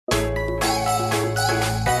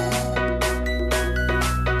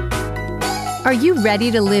Are you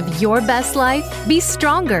ready to live your best life, be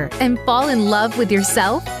stronger, and fall in love with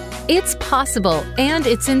yourself? It's possible, and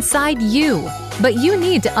it's inside you, but you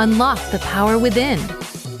need to unlock the power within.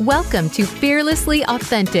 Welcome to Fearlessly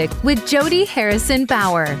Authentic with Jody Harrison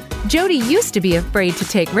Bauer. Jody used to be afraid to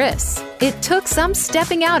take risks. It took some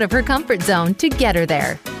stepping out of her comfort zone to get her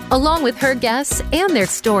there. Along with her guests and their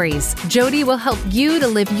stories, Jody will help you to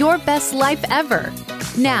live your best life ever.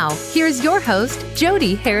 Now, here's your host,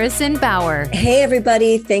 Jody Harrison Bauer. Hey,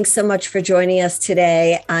 everybody. Thanks so much for joining us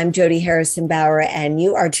today. I'm Jody Harrison Bauer, and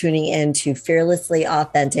you are tuning in to Fearlessly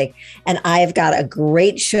Authentic. And I've got a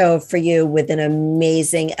great show for you with an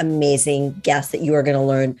amazing, amazing guest that you are going to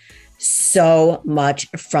learn so much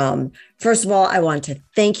from. First of all, I want to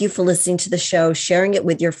thank you for listening to the show, sharing it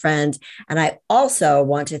with your friends. And I also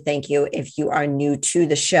want to thank you if you are new to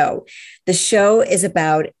the show. The show is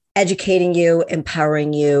about educating you,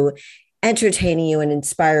 empowering you, entertaining you, and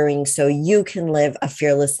inspiring so you can live a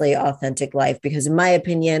fearlessly authentic life. Because in my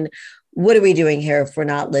opinion, what are we doing here if we're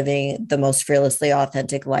not living the most fearlessly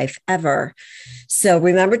authentic life ever? So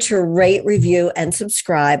remember to rate, review, and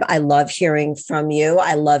subscribe. I love hearing from you.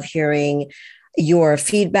 I love hearing your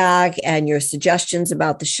feedback and your suggestions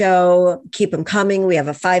about the show. Keep them coming. We have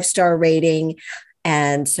a 5-star rating.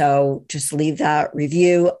 And so just leave that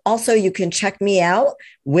review. Also, you can check me out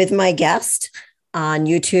with my guest on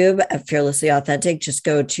YouTube at Fearlessly Authentic. Just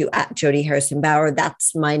go to @Jody Harrison Bauer.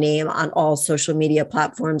 That's my name on all social media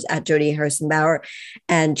platforms @Jody Harrison Bauer.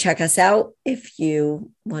 And check us out if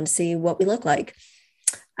you want to see what we look like.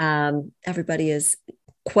 Everybody is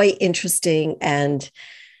quite interesting, and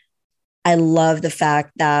I love the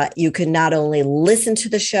fact that you can not only listen to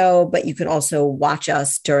the show, but you can also watch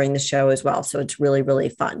us during the show as well. So it's really, really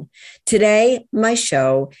fun. Today, my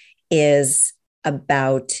show is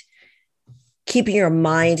about keeping your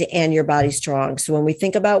mind and your body strong. So when we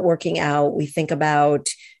think about working out, we think about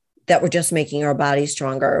that we're just making our body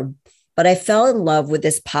stronger. But I fell in love with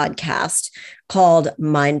this podcast called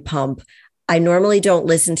Mind Pump. I normally don't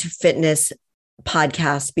listen to fitness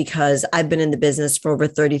podcasts because I've been in the business for over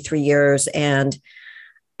 33 years and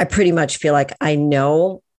I pretty much feel like I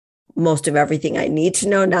know most of everything I need to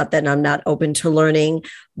know. Not that I'm not open to learning,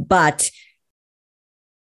 but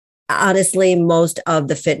honestly, most of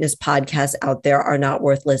the fitness podcasts out there are not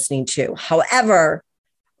worth listening to. However,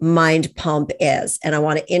 Mind Pump is. And I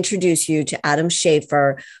want to introduce you to Adam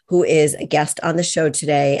Schafer, who is a guest on the show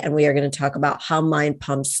today. And we are going to talk about how Mind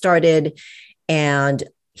Pump started. And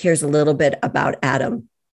here's a little bit about Adam.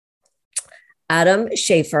 Adam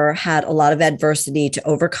Schafer had a lot of adversity to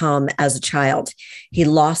overcome as a child. He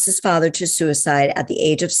lost his father to suicide at the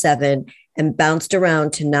age of 7 and bounced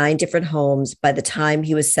around to 9 different homes by the time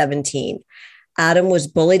he was 17. Adam was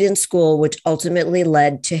bullied in school, which ultimately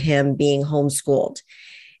led to him being homeschooled.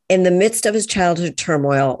 In the midst of his childhood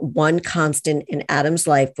turmoil, one constant in Adam's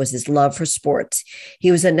life was his love for sports.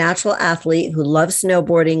 He was a natural athlete who loved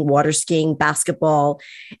snowboarding, water skiing, basketball,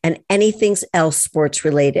 and anything else sports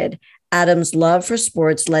related. Adam's love for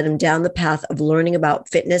sports led him down the path of learning about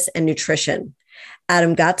fitness and nutrition.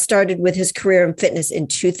 Adam got started with his career in fitness in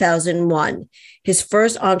 2001. His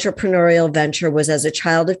first entrepreneurial venture was as a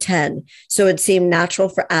child of 10, so it seemed natural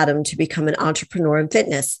for Adam to become an entrepreneur in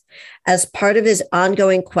fitness. As part of his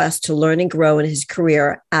ongoing quest to learn and grow in his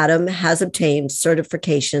career, Adam has obtained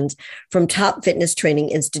certifications from top fitness training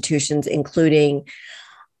institutions, including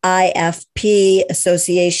IFP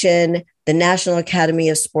Association, the National Academy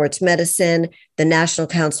of Sports Medicine, the National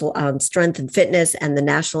Council on Strength and Fitness, and the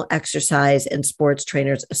National Exercise and Sports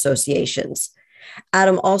Trainers Associations.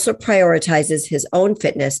 Adam also prioritizes his own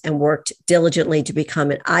fitness and worked diligently to become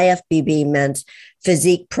an IFBB Men's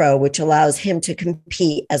Physique Pro, which allows him to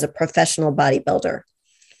compete as a professional bodybuilder.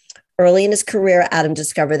 Early in his career, Adam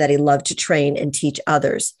discovered that he loved to train and teach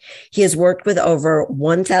others. He has worked with over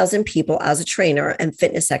 1,000 people as a trainer and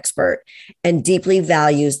fitness expert and deeply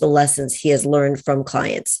values the lessons he has learned from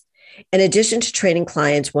clients. In addition to training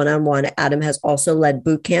clients one-on-one, Adam has also led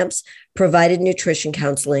boot camps, provided nutrition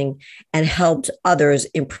counseling, and helped others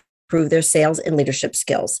improve their sales and leadership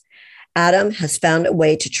skills. Adam has found a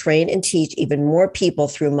way to train and teach even more people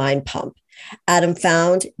through Mind Pump. Adam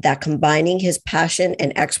found that combining his passion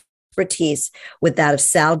and expertise with that of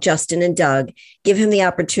Sal, Justin, and Doug give him the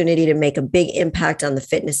opportunity to make a big impact on the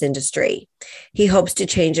fitness industry. He hopes to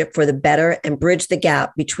change it for the better and bridge the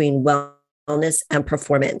gap between wellness and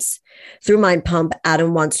performance. Through Mind Pump,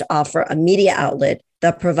 Adam wants to offer a media outlet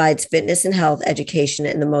that provides fitness and health education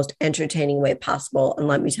in the most entertaining way possible. And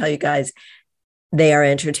let me tell you guys, they are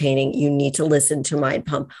entertaining. You need to listen to Mind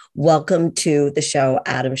Pump. Welcome to the show,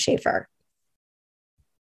 Adam Schafer.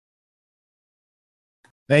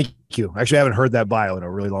 Thank you. Actually, I haven't heard that bio in a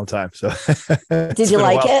really long time. So Did you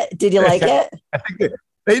like it? Did you like it? I think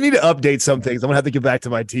they need to update some things. I'm gonna have to get back to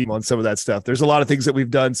my team on some of that stuff. There's a lot of things that we've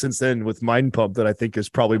done since then with Mind Pump that I think is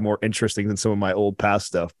probably more interesting than some of my old past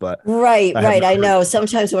stuff. But right. I know.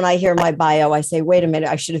 Sometimes when I hear my bio, I say, wait a minute,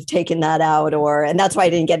 I should have taken that out. And that's why I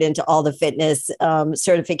didn't get into all the fitness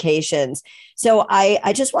certifications. So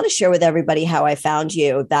I just want to share with everybody how I found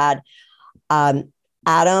you, that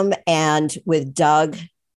Adam and with Doug,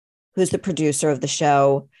 who's the producer of the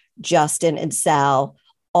show, Justin and Sal,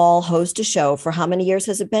 all host a show for how many years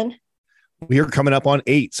has it been? We are coming up on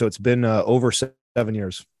 8. So it's been over 7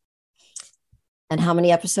 years. And how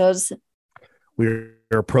many episodes? We're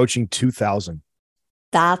approaching 2,000.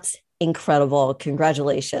 That's incredible.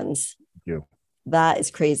 Congratulations. Thank you. That is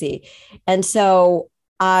crazy. And so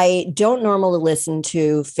I don't normally listen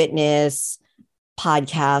to fitness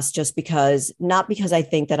podcasts not because I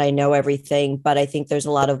think that I know everything, but I think there's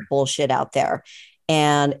a lot of bullshit out there.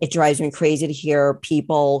 And it drives me crazy to hear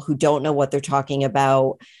people who don't know what they're talking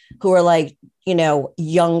about, who are like,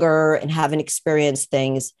 younger and haven't experienced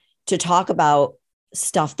things, to talk about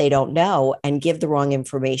stuff they don't know and give the wrong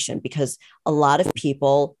information, because a lot of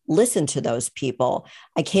people listen to those people.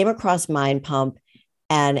 I came across Mind Pump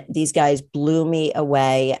and these guys blew me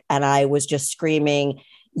away. And I was just screaming,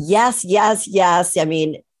 yes, yes, yes. I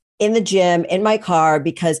mean, in the gym, in my car,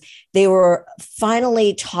 because they were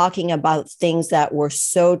finally talking about things that were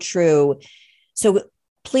so true. So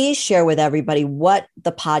please share with everybody what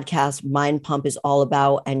the podcast Mind Pump is all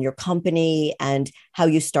about, and your company, and how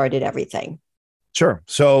you started everything. Sure.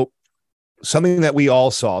 So something that we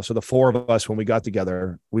all saw, so the 4 of us, when we got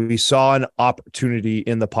together, we saw an opportunity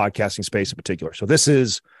in the podcasting space in particular. So this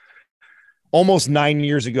is almost 9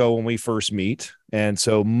 years ago when we first meet. And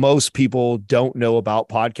so most people don't know about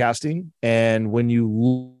podcasting. And when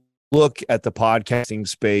you look at the podcasting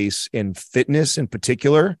space in fitness in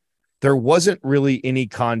particular, there wasn't really any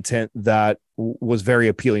content that was very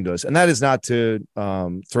appealing to us. And that is not to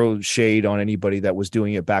throw shade on anybody that was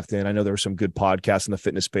doing it back then. I know there were some good podcasts in the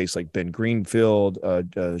fitness space, like Ben Greenfield,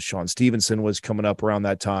 Sean Stevenson was coming up around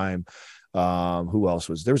that time. Who else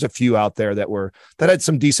was there? Was a few out there that had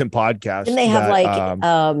some decent podcasts. And they have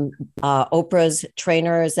Oprah's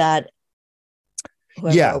trainer. Is that?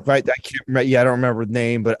 Yeah, right. I can't remember. Yeah, I don't remember the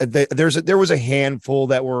name, but there was a handful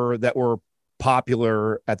that were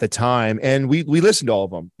popular at the time, and we listened to all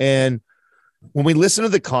of them. And when we listened to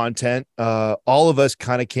the content, all of us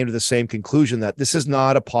kind of came to the same conclusion that this is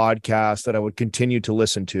not a podcast that I would continue to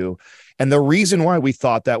listen to. And the reason why we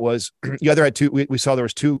thought that was, you either had we saw there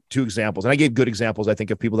was two examples, and I gave good examples, I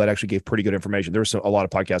think, of people that actually gave pretty good information. There was a lot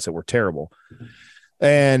of podcasts that were terrible.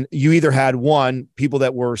 And you either had people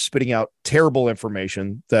that were spitting out terrible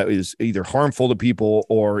information that is either harmful to people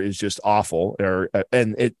or is just awful,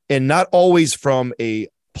 and not always from a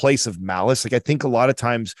place of malice. Like, I think a lot of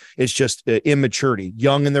times it's just immaturity,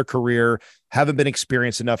 young in their career, haven't been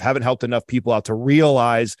experienced enough, haven't helped enough people out to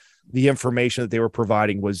realize the information that they were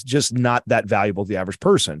providing was just not that valuable to the average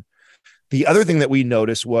person. The other thing that we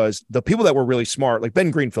noticed was the people that were really smart, like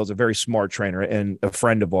Ben Greenfield's a very smart trainer and a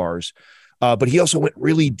friend of ours. But he also went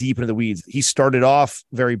really deep into the weeds. He started off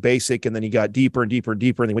very basic, and then he got deeper and deeper and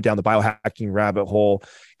deeper, and he went down the biohacking rabbit hole.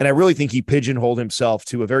 And I really think he pigeonholed himself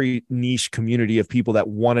to a very niche community of people that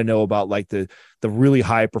want to know about like the really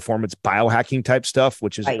high performance biohacking type stuff,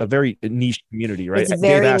 which is a very niche community, right? It's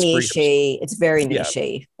very niche-y. It's very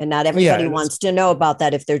niche-y. And not everybody wants to know about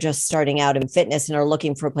that if they're just starting out in fitness and are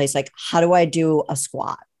looking for a place like, how do I do a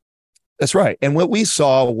squat? That's right. And what we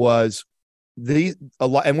saw was a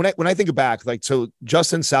lot. And when I think back, like, so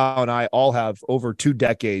Justin, Sal, and I all have over 2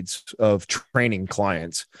 decades of training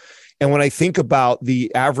clients. And when I think about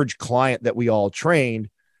the average client that we all trained,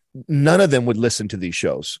 none of them would listen to these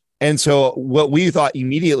shows. And so what we thought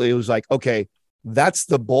immediately was like, okay, that's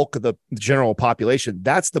the bulk of the general population.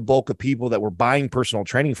 That's the bulk of people that were buying personal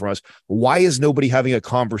training from us. Why is nobody having a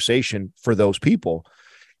conversation for those people?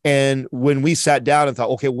 And when we sat down and thought,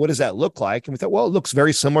 okay, what does that look like? And we thought, well, it looks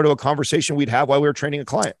very similar to a conversation we'd have while we were training a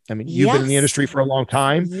client. I mean, you've been in the industry for a long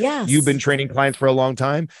time. Yes. You've been training clients for a long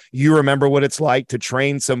time. You remember what it's like to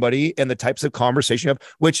train somebody and the types of conversation you have,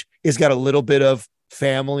 which has got a little bit of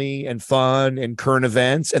family and fun and current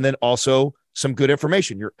events, and then also some good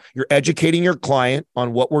information. You're educating your client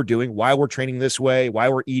on what we're doing, why we're training this way, why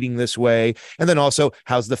we're eating this way, and then also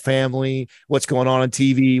how's the family, what's going on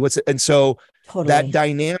TV, and so totally. That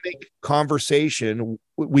dynamic conversation,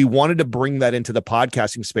 we wanted to bring that into the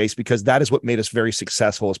podcasting space because that is what made us very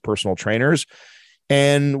successful as personal trainers.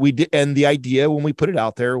 And we did, and the idea when we put it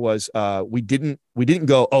out there was we didn't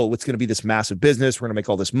go, oh, it's going to be this massive business, we're going to make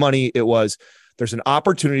all this money. It was, there's an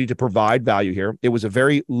opportunity to provide value here. It was a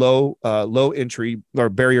very low entry or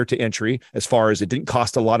barrier to entry, as far as it didn't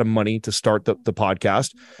cost a lot of money to start the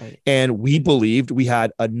podcast. Right. And we believed we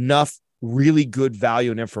had enough really good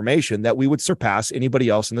value and information that we would surpass anybody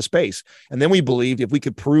else in the space. And then we believed if we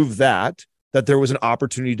could prove that there was an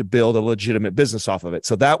opportunity to build a legitimate business off of it.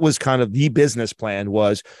 So that was kind of the business plan,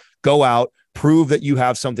 was go out, prove that you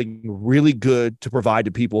have something really good to provide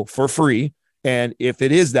to people for free. And if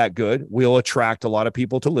it is that good, we'll attract a lot of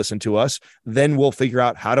people to listen to us. Then we'll figure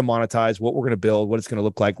out how to monetize, what we're going to build, what it's going to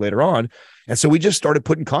look like later on. And so we just started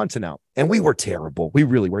putting content out, and we were terrible. We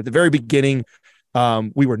really were. At the very beginning,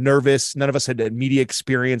 we were nervous. None of us had media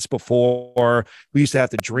experience before. We used to have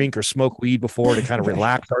to drink or smoke weed before to kind of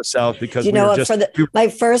relax ourselves, because my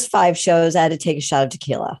first 5 shows, I had to take a shot of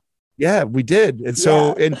tequila. Yeah, we did. And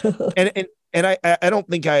so, and I don't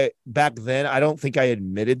think back then, I don't think I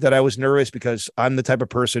admitted that I was nervous, because I'm the type of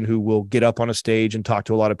person who will get up on a stage and talk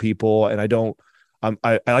to a lot of people. And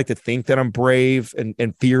I like to think that I'm brave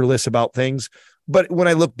and fearless about things. But when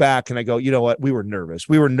I look back and I go, you know what, we were nervous.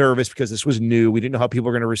 We were nervous because this was new. We didn't know how people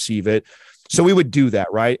were going to receive it. So we would do that.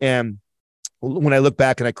 Right. And when I look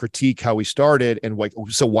back and I critique how we started and like,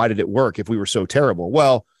 so why did it work if we were so terrible?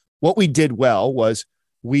 Well, what we did well was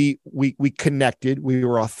we connected, we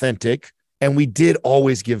were authentic, and we did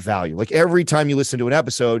always give value. Like every time you listen to an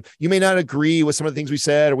episode, you may not agree with some of the things we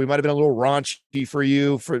said, or we might've been a little raunchy for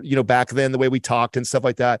you back then, the way we talked and stuff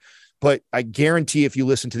like that. But I guarantee if you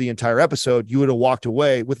listen to the entire episode, you would have walked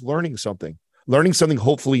away with learning something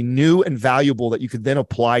hopefully new and valuable that you could then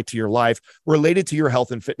apply to your life related to your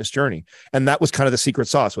health and fitness journey. And that was kind of the secret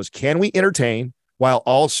sauce, was, can we entertain while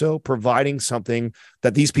also providing something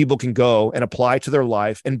that these people can go and apply to their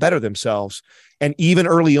life and better themselves? And even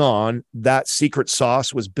early on, that secret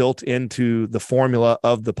sauce was built into the formula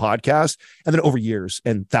of the podcast. And then over years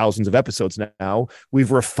and thousands of episodes now,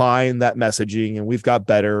 we've refined that messaging and we've got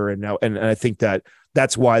better. And now, and I think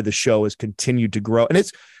that's why the show has continued to grow. And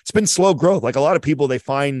it's been slow growth. Like a lot of people, they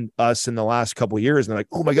find us in the last couple of years and they're like,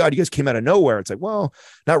 oh my God, you guys came out of nowhere. It's like, well,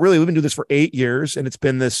 not really. We've been doing this for 8 years, and it's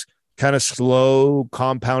been this kind of slow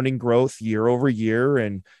compounding growth year over year,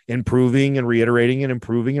 and improving and reiterating and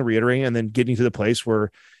improving and reiterating, and then getting to the place where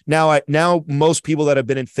now most people that have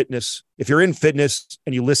been in fitness, if you're in fitness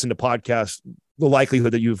and you listen to podcasts, the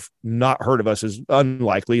likelihood that you've not heard of us is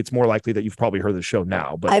unlikely. It's more likely that you've probably heard the show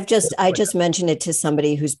now. But I just mentioned it to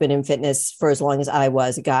somebody who's been in fitness for as long as I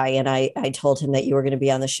was, a guy, and I told him that you were going to be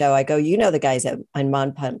on the show. I go, the guys at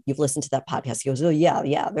Mon Pump, you've listened to that podcast. He goes, oh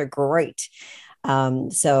yeah, they're great.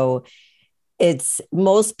 So it's,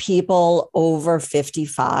 most people over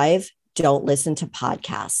 55 don't listen to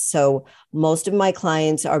podcasts. So most of my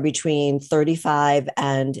clients are between 35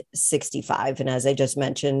 and 65. And as I just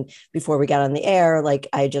mentioned before we got on the air, like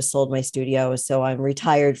I just sold my studio. So I'm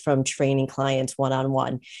retired from training clients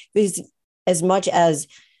one-on-one, because as much as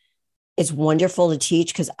it's wonderful to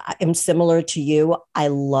teach, because I'm similar to you. I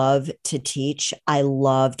love to teach. I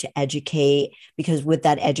love to educate, because with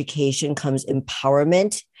that education comes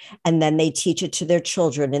empowerment. And then they teach it to their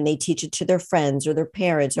children, and they teach it to their friends or their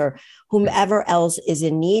parents or whomever else is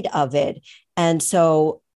in need of it. And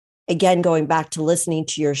so, again, going back to listening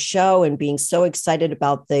to your show and being so excited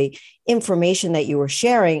about the information that you were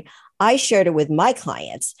sharing, I shared it with my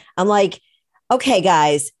clients. I'm like, okay,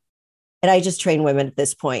 guys, and I just train women at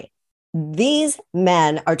this point. These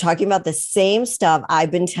men are talking about the same stuff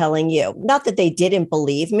I've been telling you. Not that they didn't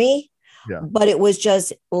believe me, but it was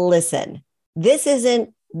just, listen, this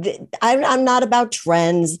isn't, I'm not about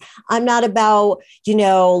trends. I'm not about,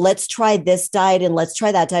 let's try this diet and let's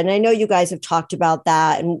try that diet. And I know you guys have talked about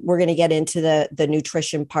that, and we're going to get into the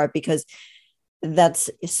nutrition part, because that's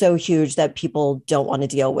so huge that people don't want to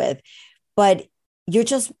deal with. But you're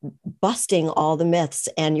just busting all the myths,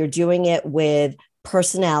 and you're doing it with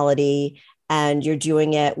personality, and you're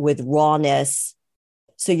doing it with rawness.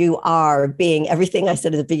 So you are being everything I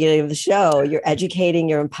said at the beginning of the show. You're educating,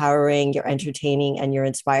 you're empowering, you're entertaining, and you're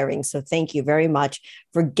inspiring. So thank you very much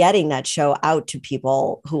for getting that show out to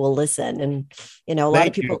people who will listen. And, a lot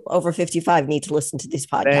of people over 55 need to listen to these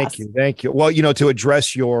podcasts. Thank you. Well, to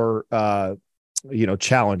address your,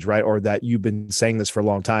 challenge, right? Or that you've been saying this for a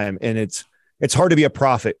long time, and it's hard to be a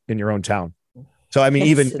prophet in your own town. So, I mean,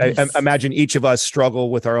 I imagine each of us struggle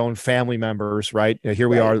with our own family members, right? Here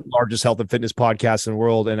we are, largest health and fitness podcast in the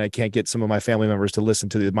world, and I can't get some of my family members to listen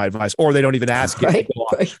to my advice, or they don't even ask it. Right.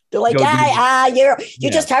 They're like,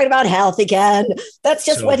 you're just talking about health again. That's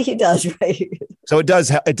just what he does, right? So it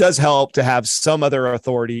does help to have some other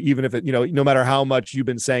authority, even if it, no matter how much you've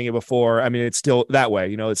been saying it before. I mean, it's still that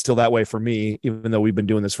way, it's still that way for me, even though we've been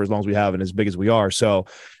doing this for as long as we have and as big as we are. So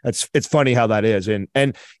it's funny how that is.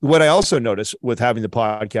 And what I also noticed with having the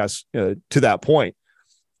podcast to that point,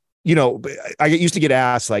 I used to get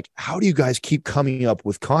asked, like, how do you guys keep coming up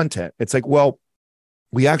with content? It's like, well,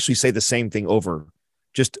 we actually say the same thing over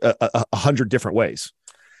just 100 different ways.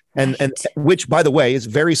 And which, by the way, is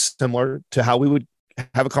very similar to how we would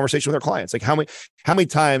have a conversation with our clients. Like, how many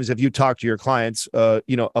times have you talked to your clients,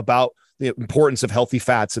 about the importance of healthy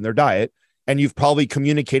fats in their diet? And you've probably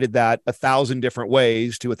communicated that 1,000 different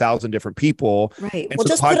ways to 1,000 different people. Right. We'll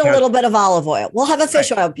just put a little bit of olive oil. We'll have a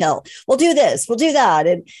fish oil pill. We'll do this. We'll do that.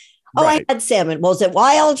 And I had salmon. Was it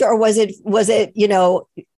wild or was it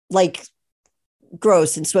like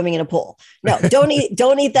gross and swimming in a pool? No, don't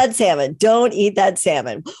eat that salmon. Don't eat that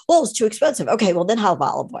salmon. Well, it's too expensive. Okay, well then have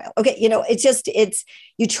olive oil. Okay, it's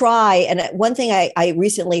you try. And one thing I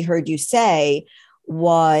recently heard you say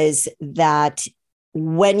was that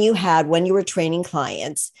when you were training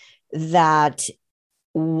clients, that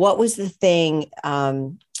what was the thing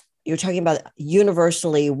you're talking about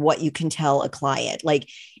universally, what you can tell a client, like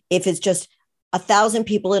if it's just 1,000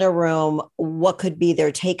 people in a room, what could be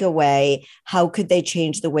their takeaway? How could they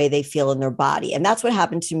change the way they feel in their body? And that's what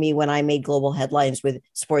happened to me when I made global headlines with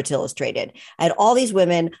Sports Illustrated. I had all these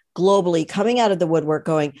women globally coming out of the woodwork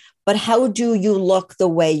going, but how do you look the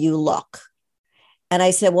way you look? And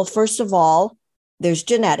I said, well, first of all, there's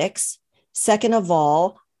genetics. Second of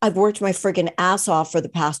all, I've worked my friggin' ass off for the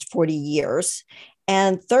past 40 years.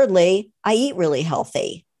 And thirdly, I eat really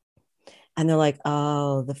healthy. And they're like,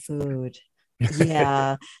 oh, the food.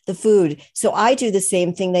 Yeah, the food. So I do the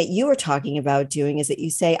same thing that you were talking about doing, is that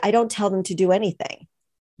you say, I don't tell them to do anything.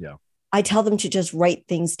 Yeah. I tell them to just write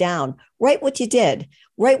things down. Write what you did.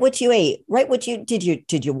 Write what you ate. Write what you did.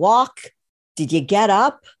 Did you walk? Did you get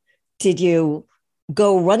up? Did you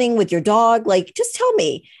go running with your dog? Like, just tell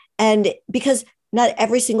me. And because not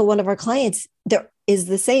every single one of our clients there is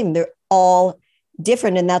the same. They're all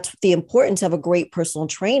different. And that's the importance of a great personal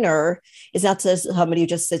trainer, is not just somebody who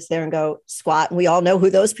just sits there and go squat. And we all know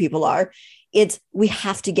who those people are. We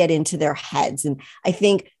have to get into their heads. And I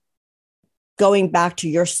think going back to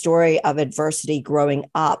your story of adversity growing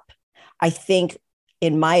up, I think,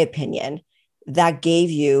 in my opinion, that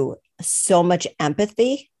gave you so much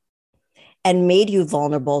empathy and made you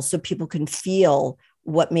vulnerable so people can feel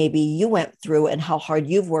what maybe you went through and how hard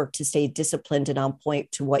you've worked to stay disciplined and on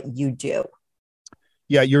point to what you do.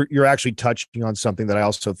 Yeah, you're actually touching on something that I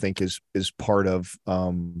also think is part of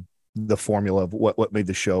the formula of what made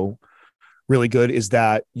the show really good, is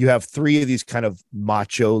that you have three of these kind of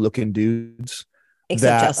macho looking dudes.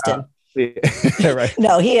 Except Justin. Right.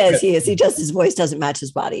 No, he is. He just, his voice doesn't match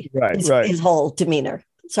his body. Right. His whole demeanor.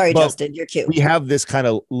 Sorry, well, Justin, you're cute. We have this kind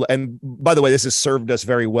of, and by the way, this has served us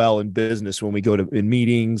very well in business when we go to in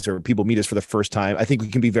meetings or people meet us for the first time. I think we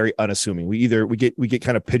can be very unassuming. We get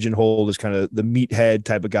kind of pigeonholed as kind of the meathead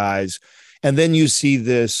type of guys, and then you see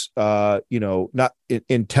this, not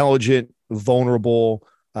intelligent, vulnerable,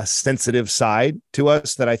 sensitive side to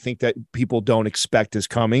us that I think that people don't expect is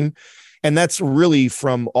coming. And that's really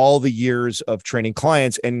from all the years of training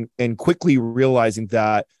clients and quickly realizing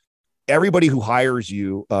that everybody who hires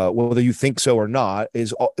you, whether you think so or not,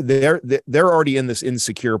 is they're already in this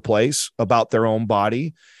insecure place about their own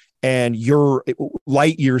body, and you're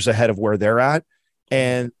light years ahead of where they're at.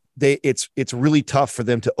 And it's really tough for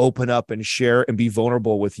them to open up and share and be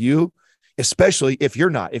vulnerable with you, especially if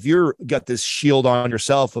you're got this shield on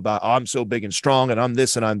yourself about, oh, I'm so big and strong and I'm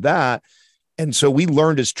this and I'm that. And so we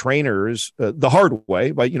learned as trainers the hard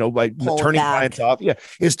way by turning clients off,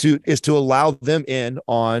 is to allow them in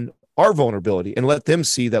on our vulnerability and let them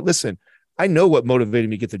see that, listen, I know what motivated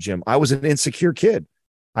me to get to the gym. I was an insecure kid.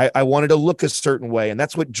 I wanted to look a certain way. And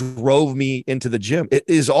that's what drove me into the gym. It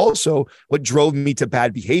is also what drove me to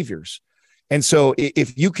bad behaviors. And so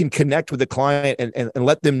if you can connect with the client and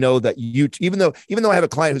let them know that even though I have a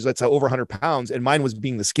client who's, let's say, over 100 pounds and mine was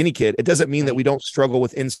being the skinny kid, it doesn't mean that we don't struggle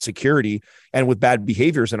with insecurity and with bad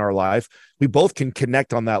behaviors in our life. We both can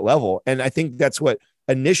connect on that level. And I think that's what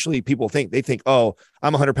initially people think. They think, oh,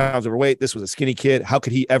 I'm 100 pounds overweight. This was a skinny kid. How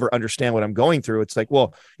could he ever understand what I'm going through? It's like,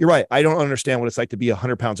 well, you're right. I don't understand what it's like to be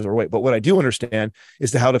 100 pounds overweight. But what I do understand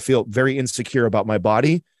is how to feel very insecure about my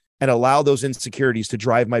body and allow those insecurities to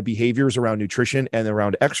drive my behaviors around nutrition and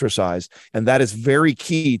around exercise. And that is very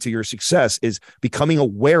key to your success, is becoming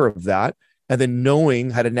aware of that and then knowing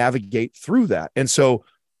how to navigate through that. And so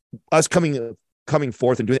us coming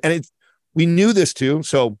forth and doing, and we knew this too.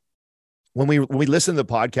 So when we listened to the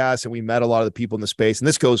podcast and we met a lot of the people in the space, and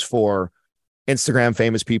this goes for Instagram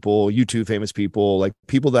famous people, YouTube famous people, like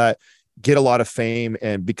people that get a lot of fame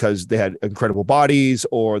and because they had incredible bodies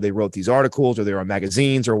or they wrote these articles or they were on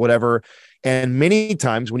magazines or whatever. And many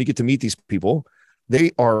times when you get to meet these people,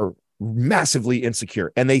 they are massively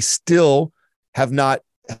insecure and they still have not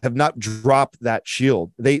dropped that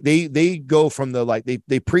shield. They go from the, like,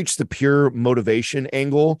 they preach the pure motivation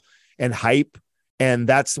angle and hype. And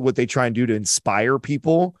that's what they try and do to inspire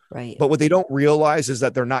people. Right. But what they don't realize is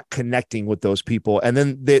that they're not connecting with those people. And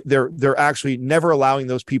then they're actually never allowing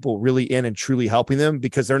those people really in and truly helping them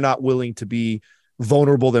because they're not willing to be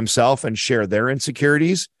vulnerable themselves and share their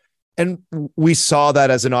insecurities. And we saw that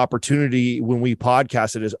as an opportunity when we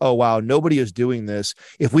podcasted is, oh, wow, nobody is doing this.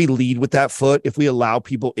 If we lead with that foot, if we allow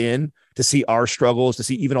people in to see our struggles, to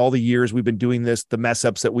see even all the years we've been doing this, the mess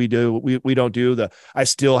ups that we do, we don't do I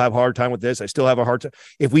still have a hard time with this. I still have a hard time.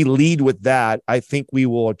 If we lead with that, I think we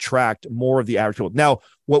will attract more of the average people. Now,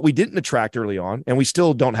 what we didn't attract early on, and we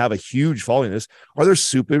still don't have a huge following this, are there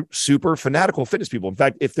super fanatical fitness people. In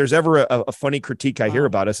fact, if there's ever a funny critique I hear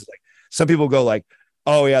about us, it's like some people go like,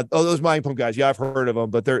 oh yeah, those mind pump guys. Yeah, I've heard of them,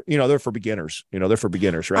 but they're for beginners. They're for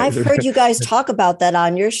beginners, right? I've heard you guys talk about that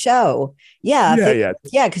on your show. Yeah,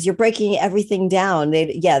 because you're breaking everything down.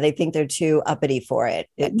 They think they're too uppity for it.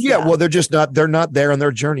 Well, they're just not. They're not there on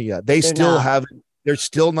their journey yet. They're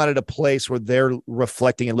still not at a place where they're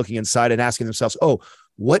reflecting and looking inside and asking themselves, oh,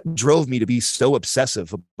 what drove me to be so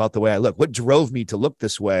obsessive about the way I look? What drove me to look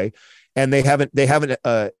this way? And they haven't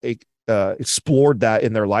explored that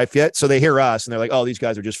in their life yet. So they hear us and they're like, oh, these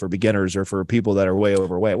guys are just for beginners or for people that are way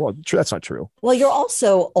overweight. Well, that's not true. Well, you're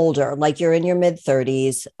also older, like you're in your mid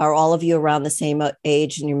 30s. Are all of you around the same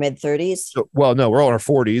age in your mid 30s? So, well, no, we're all in our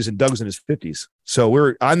 40s and Doug's in his 50s.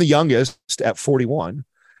 So I'm the youngest at 41.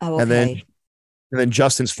 Oh, okay. And then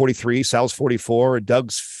Justin's 43, Sal's 44,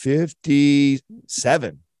 Doug's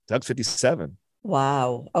 57. Doug's 57.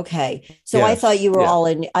 Wow. Okay. So I thought you were all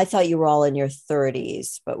in your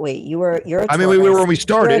 30s, but wait, you're a Taurus. I mean, we were when we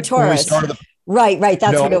started. Right.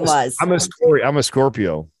 That's what it was. I'm a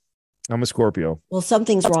Scorpio. Well,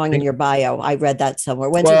 something's wrong in your bio. I read that somewhere.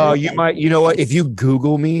 You might, you know what? If you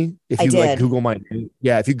Google me, Google my name,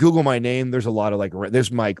 if you Google my name, there's a lot of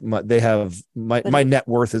there's my net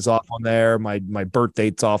worth is off on there. My birth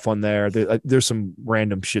date's off on there. There's some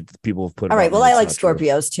random shit that people have put. All right. Well, I like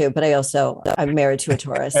Scorpios too, but I'm married to a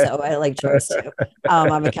Taurus, so I like Taurus too.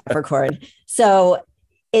 I'm a Capricorn. So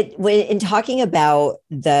in talking about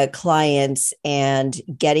the clients and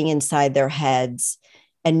getting inside their heads,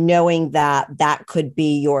 and knowing that could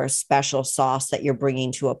be your special sauce that you're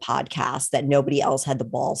bringing to a podcast that nobody else had the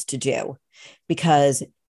balls to do. Because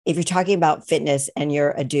if you're talking about fitness and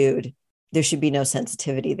you're a dude, there should be no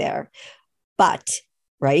sensitivity there. But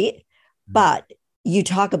you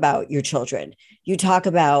talk about your children, you talk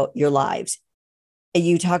about your lives, and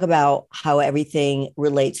you talk about how everything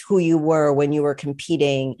relates, who you were when you were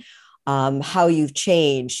competing, how you've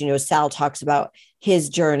changed. Sal talks about his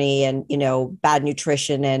journey and, bad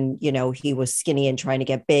nutrition and, he was skinny and trying to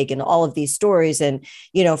get big and all of these stories. And,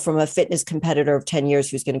 from a fitness competitor of 10 years,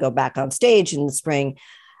 who's going to go back on stage in the spring,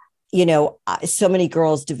 so many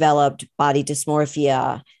girls developed body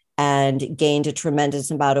dysmorphia and gained a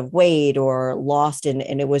tremendous amount of weight or lost. And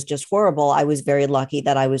it was just horrible. I was very lucky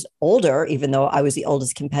that I was older, even though I was the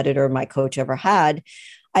oldest competitor my coach ever had.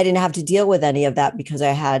 I didn't have to deal with any of that because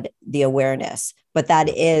I had the awareness. But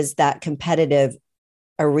that competitive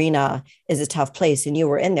arena is a tough place. And you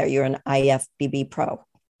were in there. You're an IFBB pro.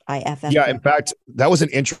 Yeah. In fact, that was an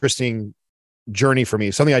interesting journey for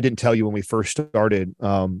me. Something I didn't tell you when we first started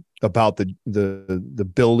about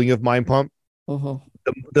the building of Mind Pump. Mm-hmm.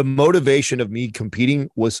 The motivation of me competing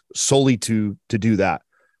was solely to do that.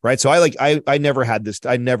 Right. So I never had this.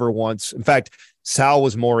 I never once. In fact, Sal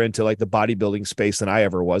was more into the bodybuilding space than I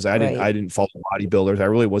ever was. I didn't follow bodybuilders. I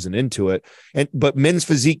really wasn't into it. But men's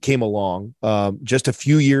physique came along just a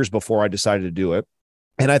few years before I decided to do it.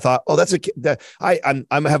 And I thought, oh,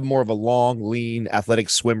 I'm have more of a long, lean, athletic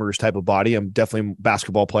swimmers type of body. I'm definitely a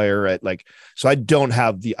basketball player so I don't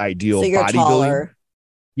have the ideal bodybuilding. Taller.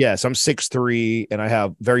 Yes, I'm 6'3" and I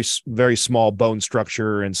have very, very small bone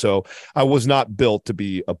structure. And so I was not built to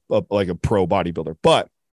be a pro bodybuilder. But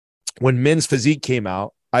when men's physique came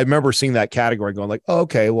out, I remember seeing that category going oh,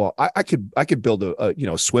 okay, well, I could build a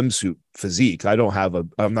swimsuit physique. I'm not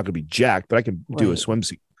going to be jacked, but I can do a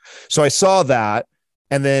swimsuit. So I saw that.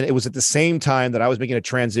 And then it was at the same time that I was making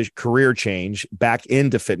a career change back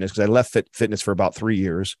into fitness because I left fitness for about 3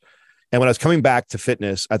 years. And when I was coming back to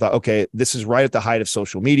fitness, I thought, okay, this is right at the height of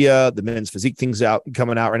social media. The men's physique thing's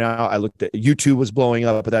coming out right now. I looked at YouTube was blowing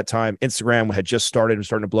up at that time. Instagram had just started and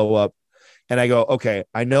starting to blow up. And I go, okay,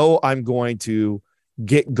 I know I'm going to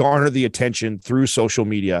garner the attention through social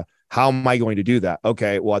media. How am I going to do that?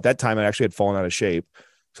 Okay. Well, at that time I actually had fallen out of shape.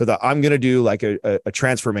 So that I'm going to do like a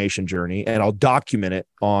transformation journey, and I'll document it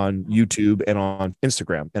on YouTube and on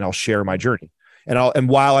Instagram, and I'll share my journey. And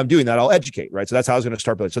while I'm doing that, I'll educate, right? So that's how I was going to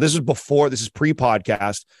start building. So this is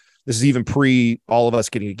pre-podcast. This is even pre all of us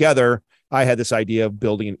getting together. I had this idea of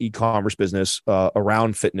building an e-commerce business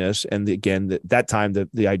around fitness. And again, that time,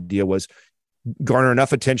 the idea was garner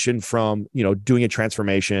enough attention from, doing a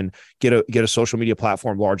transformation, get a social media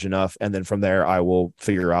platform large enough. And then from there, I will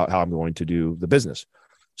figure out how I'm going to do the business.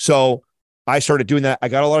 So I started doing that. I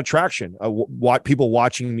got a lot of traction. People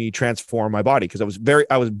watching me transform my body, because I was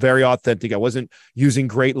very authentic. I wasn't using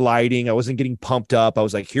great lighting. I wasn't getting pumped up. I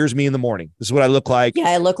was like, here's me in the morning. This is what I look like. Yeah,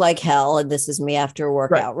 I look like hell, and this is me after a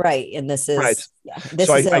workout, right? And this is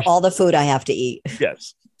all the food I have to eat.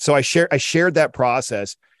 Yes. So I shared that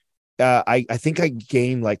process. I think I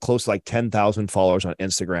gained like close to like 10,000 followers on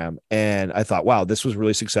Instagram, and I thought, wow, this was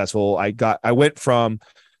really successful. I went from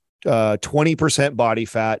 20% body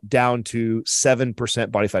fat down to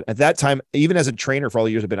 7% body fat. At that time, even as a trainer for all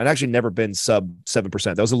the years I'd actually never been sub 7%.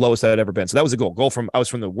 That was the lowest I'd ever been. So that was the goal. I was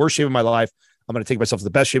from the worst shape of my life. I'm going to take myself to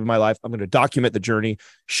the best shape of my life. I'm going to document the journey,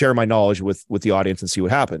 share my knowledge with the audience, and see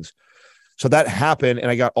what happens. So that happened,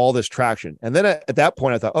 and I got all this traction. And then at that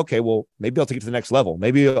point, I thought, okay, well, maybe I'll take it to the next level.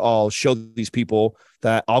 Maybe I'll show these people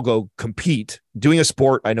that I'll go compete doing a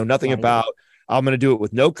sport I know nothing about. I'm going to do it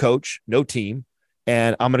with no coach, no team.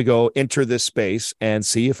 And I'm going to go enter this space and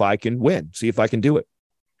see if I can win, see if I can do it.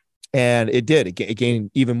 And it did. It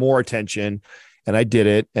gained even more attention, and I did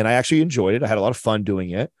it. And I actually enjoyed it. I had a lot of fun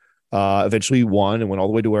doing it. Eventually won and went all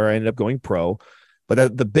the way to where I ended up going pro.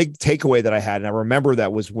 But the big takeaway that I had, and I remember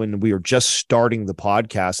that was when we were just starting the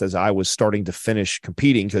podcast, as I was starting to finish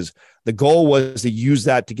competing, because the goal was to use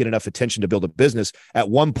that to get enough attention to build a business.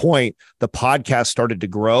 At one point, the podcast started to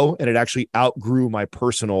grow, and it actually outgrew my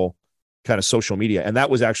personal kind of social media. And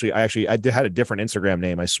that was actually, I had a different Instagram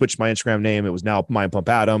name. I switched my Instagram name. It was now Mind Pump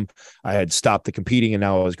Adam. I had stopped the competing, and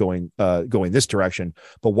now I was going this direction.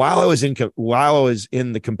 But while I was in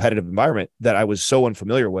the competitive environment that I was so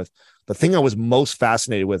unfamiliar with, the thing I was most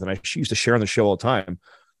fascinated with, and I used to share on the show all the time,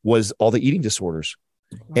 was all the eating disorders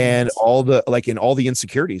and all the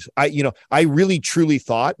insecurities. I really truly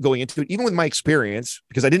thought going into it, even with my experience,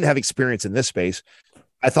 because I didn't have experience in this space,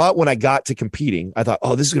 I thought when I got to competing, I thought,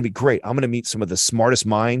 oh, this is going to be great. I'm going to meet some of the smartest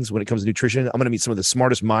minds when it comes to nutrition. I'm going to meet some of the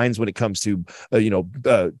smartest minds when it comes to,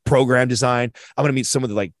 program design. I'm going to meet some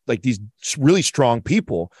of the like these really strong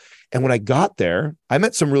people. And when I got there, I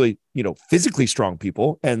met some really, physically strong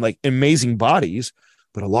people and like amazing bodies,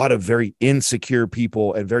 but a lot of very insecure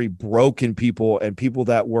people and very broken people, and people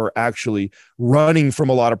that were actually running from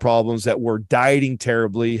a lot of problems, that were dieting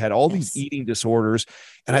terribly, had all these eating disorders.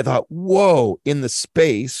 And I thought, whoa, in the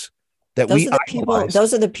space that those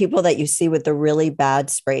are the people that you see with the really bad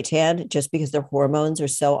spray tan, just because their hormones are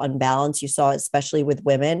so unbalanced. You saw, especially with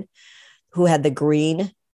women who had the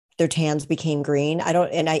green, their tans became green.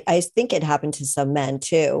 I think it happened to some men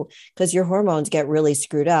too, because your hormones get really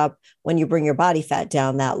screwed up when you bring your body fat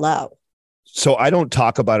down that low. So I don't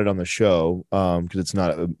talk about it on the show because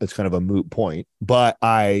it's kind of a moot point, but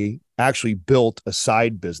I actually built a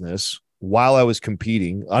side business while I was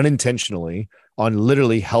competing unintentionally on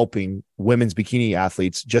literally helping women's bikini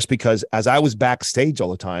athletes, just because as I was backstage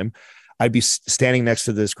all the time, I'd be standing next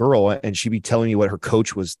to this girl and she'd be telling me what her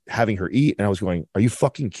coach was having her eat. And I was going, are you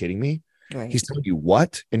fucking kidding me? Right. He's telling you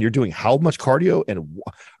what? And you're doing how much cardio? And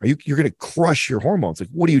you're going to crush your hormones. Like,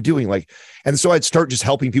 what are you doing? And so I'd start just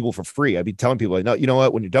helping people for free. I'd be telling people, like, no, you know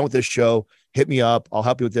what, when you're done with this show, hit me up. I'll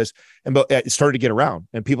help you with this. But it started to get around,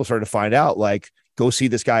 and people started to find out, like, go see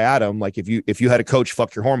this guy, Adam. Like, if you had a coach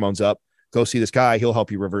fuck your hormones up, go see this guy. He'll help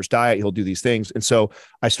you reverse diet. He'll do these things. And so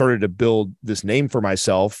I started to build this name for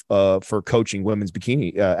myself for coaching women's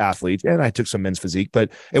bikini athletes. And I took some men's physique, but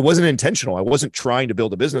it wasn't intentional. I wasn't trying to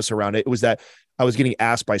build a business around it. It was that I was getting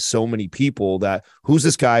asked by so many people that, who's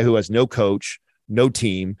this guy who has no coach, no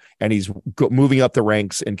team, and he's moving up the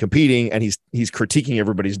ranks and competing, and he's critiquing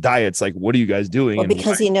everybody's diets. Like, what are you guys doing? Well,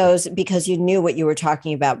 because you knew what you were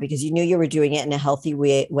talking about, because you knew you were doing it in a healthy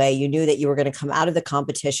way. You knew that you were going to come out of the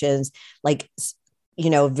competitions,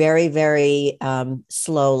 very, very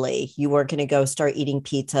slowly. You weren't going to go start eating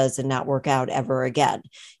pizzas and not work out ever again.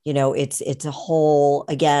 It's a whole,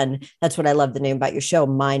 again, that's what I love the name about your show,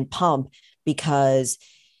 Mind Pump, because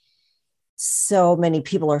so many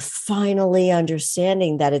people are finally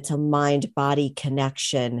understanding that it's a mind-body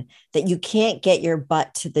connection, that you can't get your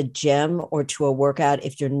butt to the gym or to a workout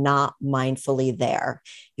if you're not mindfully there.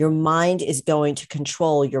 Your mind is going to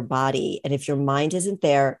control your body. And if your mind isn't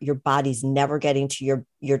there, your body's never getting to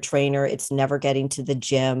your trainer. It's never getting to the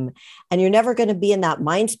gym. And you're never going to be in that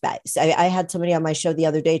mind space. I had somebody on my show the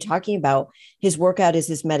other day talking about his workout is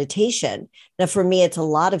his meditation. Now, for me, it's a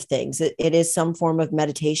lot of things. It is some form of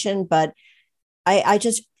meditation, but I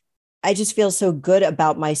just feel so good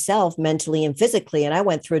about myself mentally and physically. And I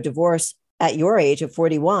went through a divorce at your age of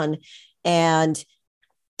 41. And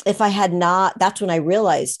if I had not, that's when I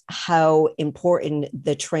realized how important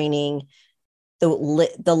the training,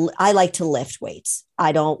 I like to lift weights.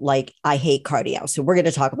 I hate cardio. So we're going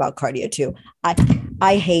to talk about cardio too.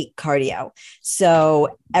 I hate cardio.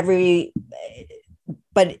 So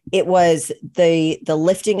but it was the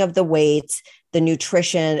lifting of the weights, the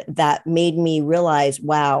nutrition that made me realize,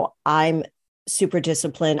 wow, I'm super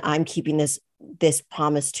disciplined. I'm keeping this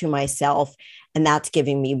promise to myself, and that's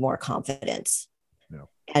giving me more confidence. No.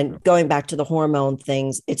 And going back to the hormone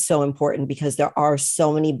things, it's so important because there are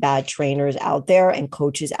so many bad trainers out there and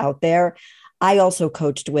coaches out there. I also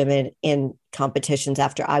coached women in competitions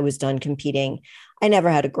after I was done competing. I never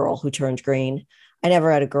had a girl who turned green. I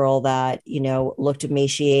never had a girl that, looked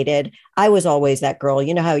emaciated. I was always that girl.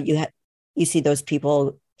 You know how you see those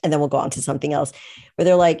people, and then we'll go on to something else, where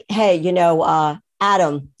they're like, hey,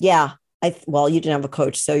 Adam, yeah, you didn't have a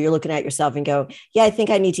coach. So you're looking at yourself and go, yeah, I think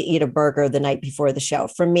I need to eat a burger the night before the show.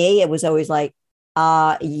 For me, it was always like,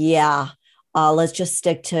 let's just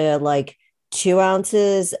stick to like 2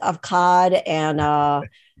 ounces of cod and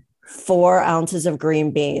 4 ounces of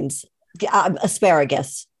green beans,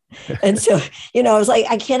 asparagus. And so, I was like,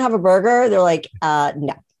 I can't have a burger. They're like,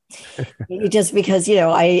 no. Just because,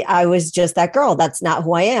 I was just that girl. That's not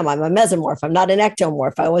who I am. I'm a mesomorph. I'm not an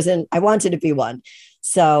ectomorph. I wanted to be one.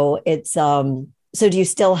 So it's, so do you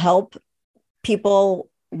still help people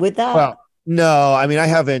with that? Well, no, I mean, I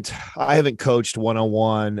haven't coached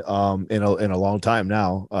one-on-one in a long time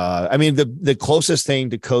now. I mean, the closest thing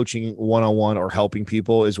to coaching one-on-one or helping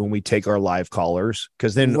people is when we take our live callers,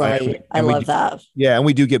 because then I love that. Yeah, and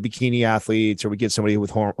we do get bikini athletes, or we get somebody with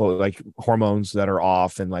hormones that are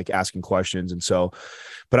off and like asking questions, and so.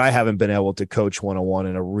 But I haven't been able to coach one-on-one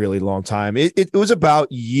in a really long time. It was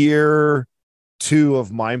about year 2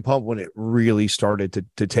 of Mind Pump when it really started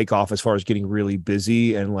to take off as far as getting really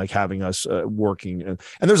busy and like having us working. And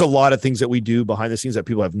there's a lot of things that we do behind the scenes that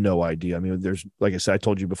people have no idea. I mean, there's, like I said, I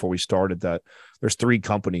told you before we started that there's 3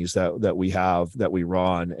 companies that we have that we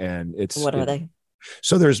run, and what are they?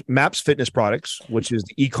 So there's MAPS Fitness Products, which is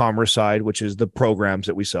the e-commerce side, which is the programs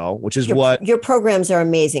that we sell, which is your programs are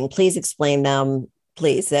amazing. Please explain them,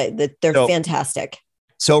 please. They're fantastic.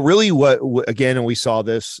 So really again, and we saw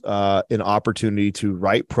this an opportunity to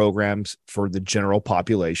write programs for the general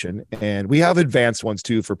population. And we have advanced ones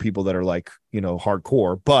too for people that are like,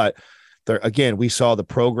 hardcore. But there, again, we saw the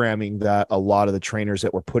programming that a lot of the trainers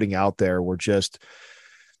that were putting out there were just,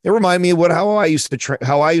 they remind me of how I used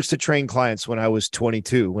to train clients when I was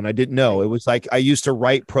 22, when I didn't know. It was like I used to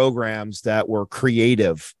write programs that were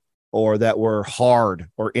creative or that were hard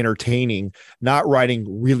or entertaining, not writing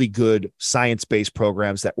really good science-based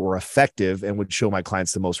programs that were effective and would show my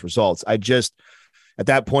clients the most results. At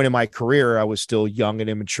that point in my career, I was still young and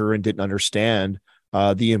immature and didn't understand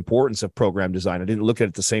the importance of program design. I didn't look at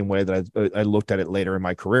it the same way that I looked at it later in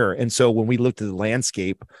my career. And so when we looked at the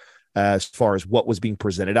landscape as far as what was being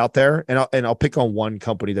presented out there, and I'll pick on one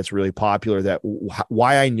company that's really popular that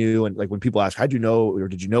why I knew, and like when people ask, how'd you know, or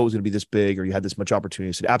did you know it was going to be this big, or you had this much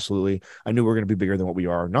opportunity? I said, absolutely. I knew we were going to be bigger than what we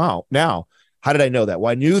are now. Now, how did I know that?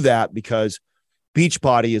 Well, I knew that because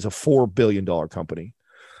Beachbody is a $4 billion company.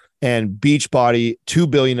 And Beachbody, $2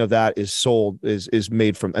 billion of that is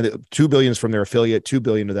made from, $2 billion is from their affiliate, $2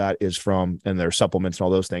 billion of that is from, and their supplements and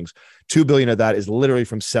all those things. $2 billion of that is literally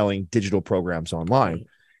from selling digital programs online.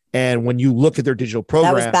 And when you look at their digital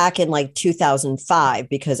program, that was back in like 2005,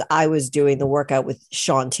 because I was doing the workout with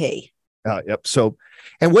Sean T. Yep.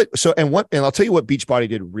 And I'll tell you what Beachbody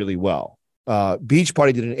did really well.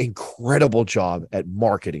 Beachbody did an incredible job at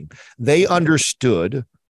marketing. They understood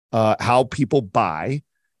how people buy,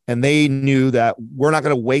 and they knew that we're not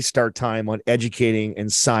going to waste our time on educating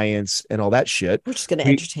and science and all that shit. We're just going to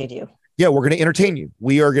entertain you. Yeah, we're going to entertain you.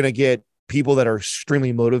 We are going to get people that are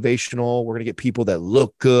extremely motivational. We're going to get people that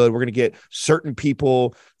look good. We're going to get certain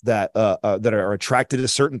people that are attracted to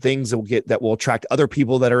certain things that will attract other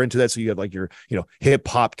people that are into that. So you have like your, hip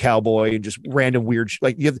hop cowboy and just random weird,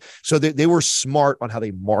 so they were smart on how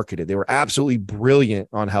they marketed. They were absolutely brilliant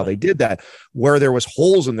on how they did that. Where there was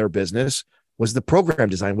holes in their business was the program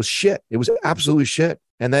design was shit. It was absolutely shit.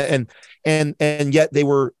 And yet they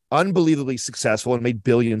were unbelievably successful and made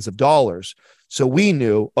billions of dollars. So we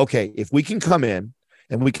knew, okay, if we can come in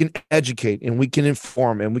and we can educate and we can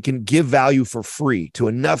inform and we can give value for free to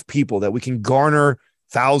enough people that we can garner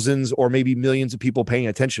thousands or maybe millions of people paying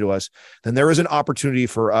attention to us, then there is an opportunity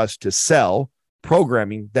for us to sell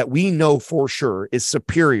programming that we know for sure is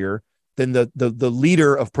superior than the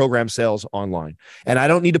leader of program sales online. And I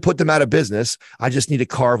don't need to put them out of business. I just need to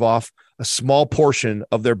carve off a small portion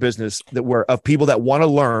of their business of people that want to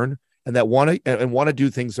learn and that want to do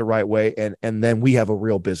things the right way. And then we have a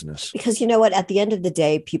real business. Because you know what, at the end of the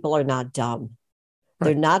day, people are not dumb. Right.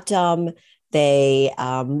 They're not dumb. They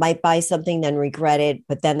might buy something, then regret it,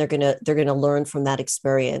 but then they're gonna learn from that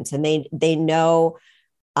experience. And they know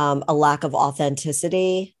a lack of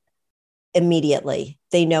authenticity immediately.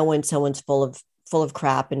 They know when someone's full of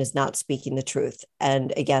crap and is not speaking the truth.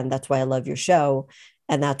 And again, that's why I love your show.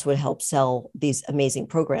 And that's what helps sell these amazing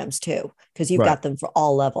programs too, because you've got them for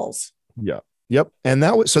all levels. Yeah. Yep. And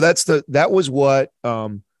that was what,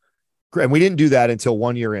 and we didn't do that until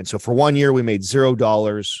 1 year in. So for 1 year, we made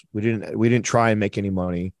 $0. We didn't try and make any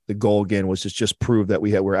money. The goal again was to just prove that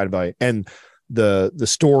we're added value. And the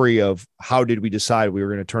story of how did we decide we were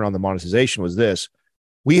going to turn on the monetization was this.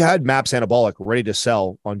 We had Maps Anabolic ready to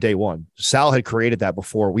sell on day one. Sal had created that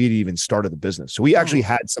before we had even started the business. So we actually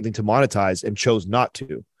had something to monetize and chose not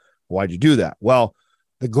to. Why'd you do that? Well,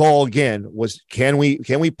 the goal again was, can we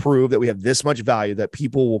prove that we have this much value that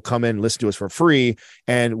people will come in and listen to us for free,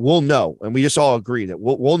 and we'll know. And we just all agree that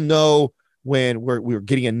we'll know when we're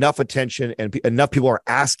getting enough attention and enough people are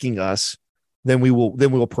asking us, then we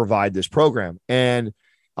will provide this program. And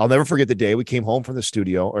I'll never forget the day we came home from the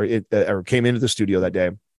studio or came into the studio that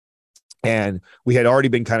day. And we had already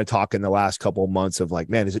been kind of talking the last couple of months of like,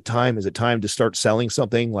 man, is it time to start selling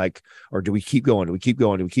something, like, or do we keep going? Do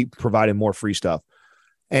we keep providing more free stuff?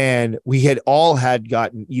 And we had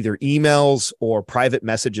gotten either emails or private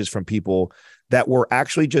messages from people that were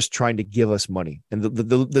actually just trying to give us money. And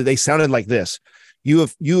they sounded like this. You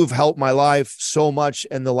have helped my life so much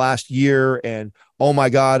in the last year. And oh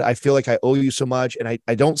my God, I feel like I owe you so much. And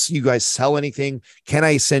I don't see you guys sell anything. Can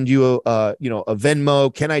I send you a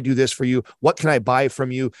Venmo? Can I do this for you? What can I buy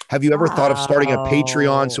from you? Have you ever thought of starting a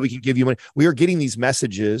Patreon so we can give you money? We are getting these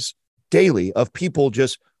messages daily of people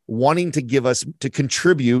just wanting to give us, to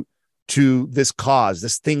contribute to this cause,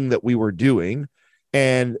 this thing that we were doing.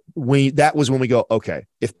 And that was when we go, okay,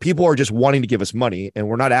 if people are just wanting to give us money and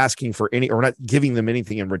we're not asking for any, or we're not giving them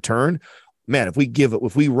anything in return, man,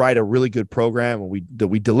 if we write a really good program and we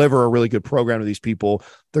deliver a really good program to these people,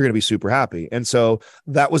 they're going to be super happy. And so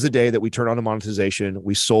that was the day that we turned on to monetization.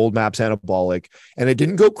 We sold Maps Anabolic, and it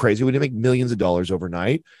didn't go crazy. We didn't make millions of dollars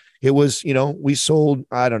overnight. It was, we sold,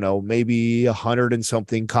 I don't know, maybe 100 and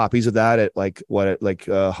something copies of that at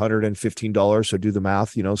 $115. So do the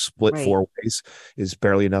math, split 4 ways is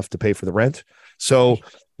barely enough to pay for the rent. So,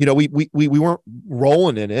 we weren't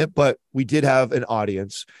rolling in it, but we did have an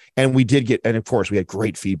audience, and and of course we had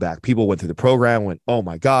great feedback. People went through the program, went, oh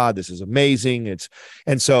my God, this is amazing.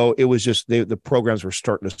 And so it was just, the programs were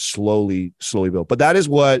starting to slowly build, but that is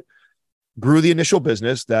what grew the initial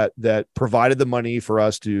business that provided the money for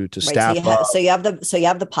us to staff up. So you have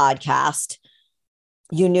the podcast.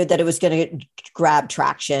 You knew that it was going to grab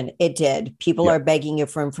traction. It did. People are begging you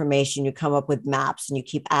for information. You come up with maps and you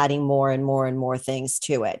keep adding more and more and more things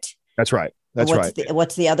to it. That's right.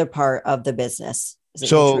 What's the other part of the business?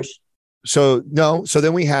 So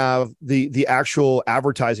then we have the actual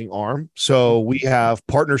advertising arm. So we have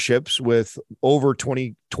partnerships with over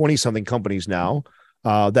 20 something companies now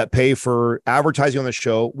that pay for advertising on the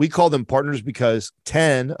show. We call them partners because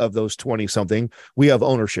 10 of those 20 something we have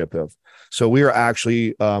ownership of. So we are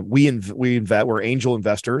actually, we're angel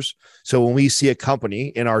investors. So when we see a company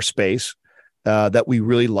in our space that we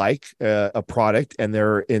really like, a product, and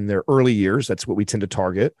they're in their early years, that's what we tend to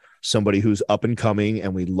target, somebody who's up and coming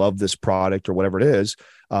and we love this product or whatever it is,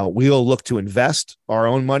 we'll look to invest our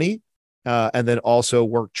own money and then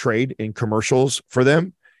also trade in commercials for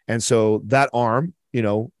them. And so that arm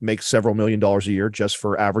make several $1,000,000 a year just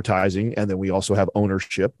for advertising. And then we also have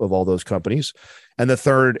ownership of all those companies. And the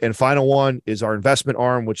third and final one is our investment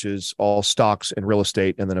arm, which is all stocks and real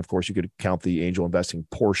estate. And then, of course, you could count the angel investing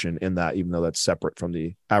portion in that, even though that's separate from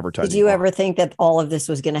the advertising. Did you ever think that all of this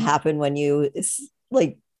was going to happen when you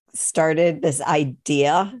started this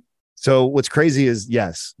idea? So what's crazy is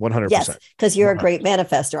yes, 100%. Yes, because you're a great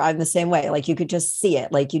manifester. I'm the same way. Like you could just see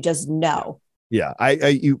it. Like you just know. Yeah.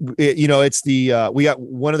 It's we got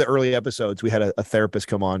one of the early episodes. We had a therapist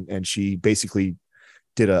come on and she basically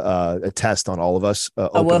did a test on all of us. A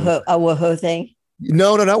woohoo thing.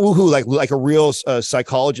 No, not woohoo. Like a real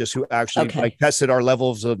psychologist who actually tested our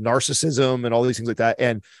levels of narcissism and all these things like that.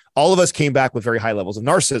 And all of us came back with very high levels of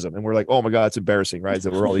narcissism. And we're like, oh my God, it's embarrassing, right?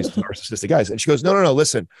 That we're all these narcissistic guys. And she goes, no,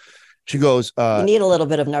 listen. She goes, you need a little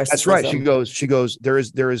bit of narcissism. That's right. She goes,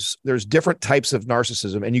 there's different types of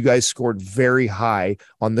narcissism, and you guys scored very high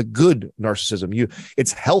on the good narcissism.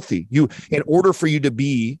 It's healthy. In order for you to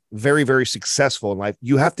be very, very successful in life,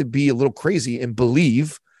 you have to be a little crazy and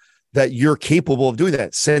believe that you're capable of doing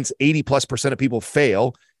that. Since 80+% of people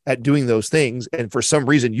fail at doing those things, and for some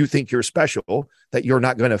reason you think you're special, that you're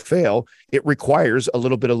not going to fail, it requires a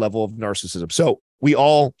little bit of level of narcissism. So we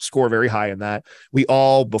all score very high in that. We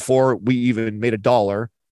all, before we even made $1,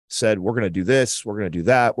 said, we're going to do this, we're going to do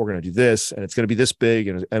that, we're going to do this, and it's going to be this big.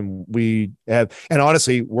 And we have, and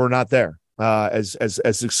honestly, we're not there. As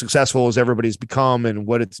successful as everybody's become and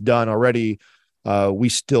what it's done already, we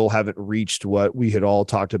still haven't reached what we had all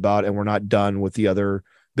talked about, and we're not done with the other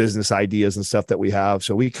business ideas and stuff that we have.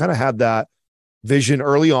 So we kind of had that vision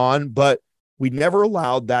early on, but we never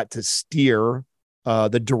allowed that to steer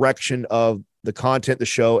the direction of the content, the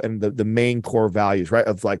show, and the main core values, right?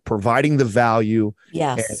 Of like providing the value,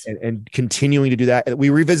 yes, and continuing to do that. And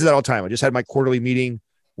we revisit that all the time. I just had my quarterly meeting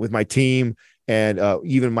with my team. And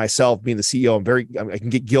even myself being the CEO, I can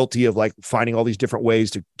get guilty of like finding all these different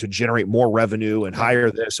ways to generate more revenue and hire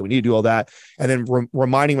this. So we need to do all that. And then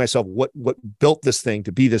reminding myself what built this thing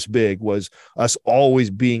to be this big was us always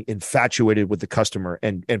being infatuated with the customer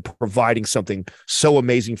and providing something so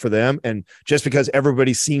amazing for them. And just because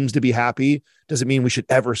everybody seems to be happy doesn't mean we should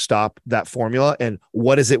ever stop that formula. And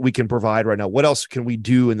what is it we can provide right now? What else can we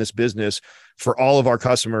do in this business for all of our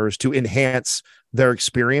customers to enhance their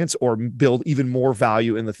experience or build even more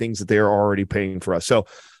value in the things that they are already paying for us? So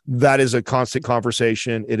that is a constant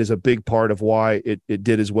conversation. It is a big part of why it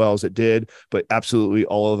did as well as it did. But absolutely,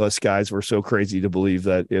 all of us guys were so crazy to believe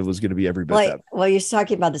that it was going to be every bit that. Well, you're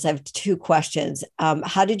talking about this. I have two questions.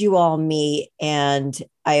 How did you all meet? And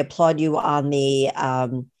I applaud you on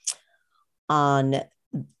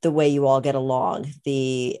the way you all get along.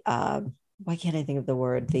 Why can't I think of the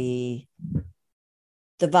word? The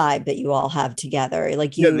vibe that you all have together.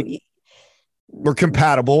 Like we're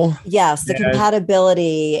compatible. Yes, the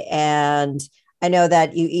compatibility. And I know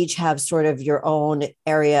that you each have sort of your own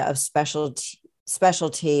area of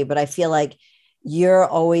specialty, but I feel like you're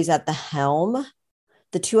always at the helm.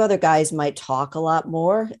 The two other guys might talk a lot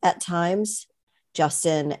more at times,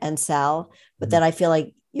 Justin and Sal, but then I feel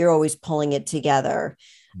like you're always pulling it together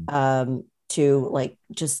to like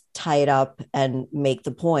just tie it up and make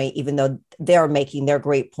the point, even though they're making their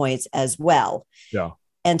great points as well. Yeah.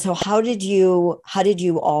 And so how did you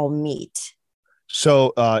all meet?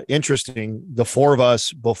 So interesting. The four of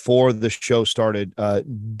us before the show started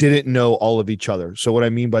didn't know all of each other. So what I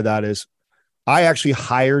mean by that is I actually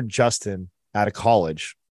hired Justin out of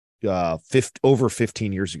college over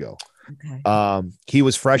 15 years ago. Okay. He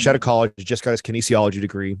was fresh out of college, just got his kinesiology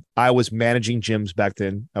degree. I was managing gyms back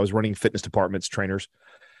then. I was running fitness departments, trainers,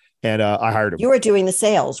 and I hired him. You were doing the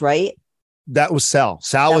sales, right? That was Sal.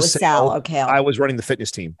 Sal was Sal. Okay. I was running the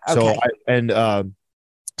fitness team. Okay.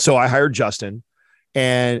 So I hired Justin,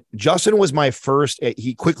 and Justin was my first.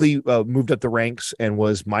 He quickly moved up the ranks and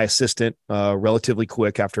was my assistant relatively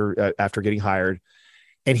quick after getting hired.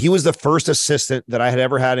 And he was the first assistant that I had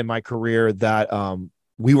ever had in my career that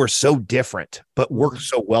we were so different, but worked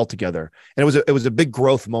so well together. And it was a big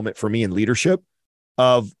growth moment for me in leadership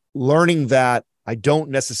of learning that I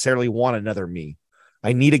don't necessarily want another me.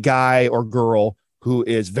 I need a guy or girl who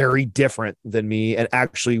is very different than me, and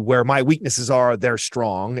actually where my weaknesses are, they're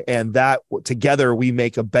strong. And that together we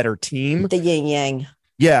make a better team. The yin yang.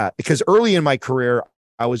 Yeah. Because early in my career,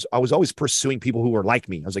 I was always pursuing people who were like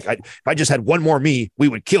me. I was like, if I just had one more me, we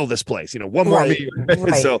would kill this place. One more me.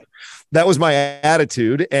 Right. So that was my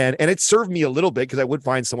attitude, and it served me a little bit because I would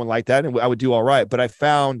find someone like that and I would do all right. But I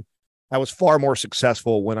found I was far more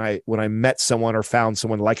successful when I met someone or found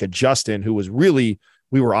someone like a Justin who was really,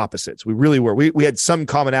 we were opposites. We really were. We had some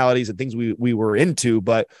commonalities and things we were into,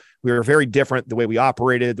 but We were very different, the way we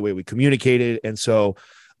operated, the way we communicated. And so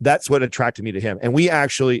that's what attracted me to him. And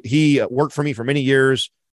he worked for me for many years.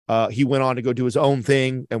 He went on to go do his own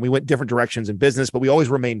thing, and we went different directions in business, but we always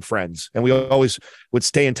remained friends, and we always would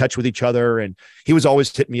stay in touch with each other. And he was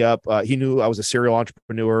always hitting me up. He knew I was a serial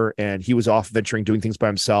entrepreneur, and he was off venturing, doing things by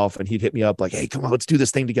himself. And he'd hit me up like, "Hey, come on, let's do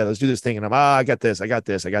this thing together. Let's do this thing." And I got this, I got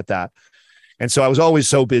that. And so I was always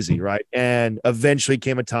so busy. Right. And eventually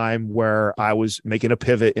came a time where I was making a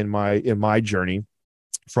pivot in my journey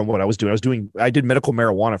from what I was doing. I did medical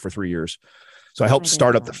marijuana for 3 years. So I helped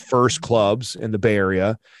start up the first clubs in the Bay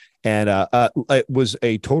Area. And it was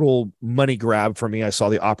a total money grab for me. I saw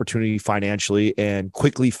the opportunity financially and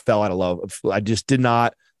quickly fell out of love. I just did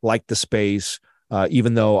not like the space.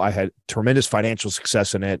 Even though I had tremendous financial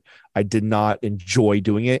success in it, I did not enjoy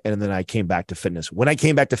doing it. And then I came back to fitness. When I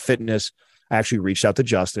came back to fitness, I actually reached out to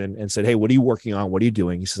Justin and said, "Hey, what are you working on? What are you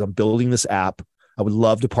doing?" He says, "I'm building this app. I would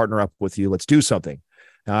love to partner up with you. Let's do something."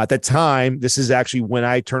 Now, at that time, this is actually when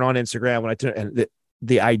I turn on Instagram, and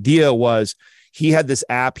the idea was he had this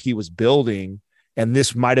app he was building, and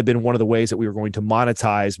this might have been one of the ways that we were going to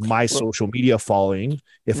monetize my social media following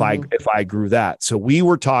if I grew that. So we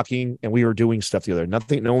were talking and we were doing stuff together.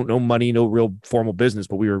 Nothing, no money, no real formal business,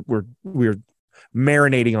 but we were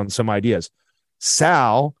marinating on some ideas.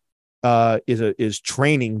 Sal is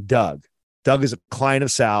training Doug. Doug is a client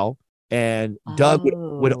of Sal. And Doug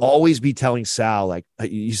would always be telling Sal, like, he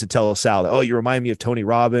used to tell Sal, "Oh, you remind me of Tony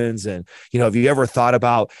Robbins. And, have you ever thought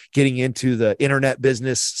about getting into the internet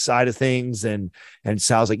business side of things?" And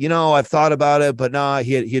Sal's like, "I've thought about it, but nah."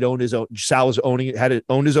 He had owned his own. Sal was owned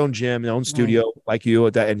his own gym, his own studio, like you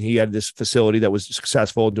at that. And he had this facility that was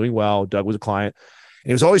successful, doing well. Doug was a client, and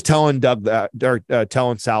he was always telling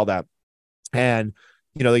telling Sal that. And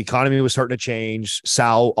the economy was starting to change.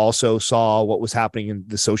 Sal also saw what was happening in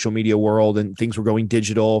the social media world, and things were going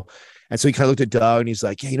digital. And so he kind of looked at Doug and he's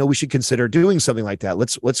like, "Yeah, we should consider doing something like that.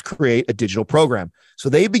 Let's create a digital program." So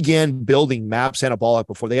they began building Maps Anabolic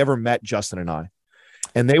before they ever met Justin and I.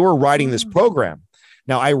 And they were writing this program.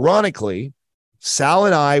 Now, ironically, Sal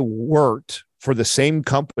and I worked for the same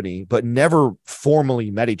company, but never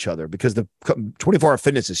formally met each other because the 24-hour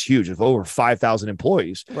fitness is huge. It's over 5,000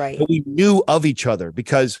 employees. Right. But we knew of each other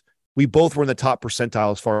because we both were in the top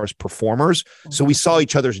percentile as far as performers. Mm-hmm. So we saw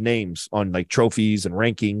each other's names on like trophies and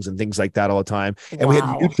rankings and things like that all the time. And we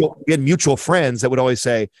had mutual friends that would always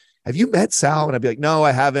say, "Have you met Sal?" And I'd be like, "No,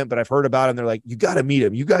 I haven't, but I've heard about him." They're like, "You got to meet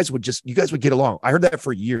him. You guys would get along." I heard that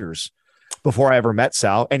for years before I ever met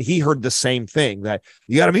Sal. And he heard the same thing, that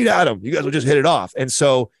you got to meet Adam. You guys will just hit it off. And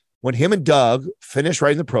so when him and Doug finished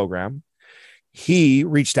writing the program, he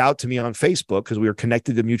reached out to me on Facebook because we were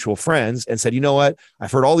connected to mutual friends and said, "You know what?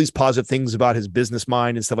 I've heard all these positive things about his business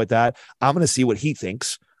mind and stuff like that. I'm going to see what he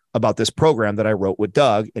thinks about this program that I wrote with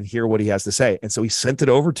Doug and hear what he has to say." And so he sent it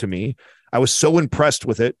over to me. I was so impressed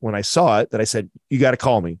with it when I saw it that I said, "You got to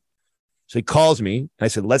call me." So he calls me and I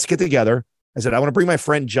said, "Let's get together." I said, "I want to bring my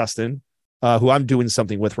friend Justin, who I'm doing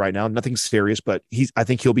something with right now. Nothing serious, but I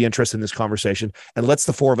think he'll be interested in this conversation. And let's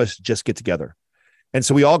the four of us just get together." And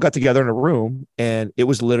so we all got together in a room, and it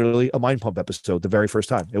was literally a Mind Pump episode the very first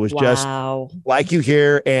time. It was just like you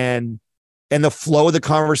hear, and the flow of the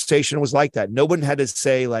conversation was like that. No one had to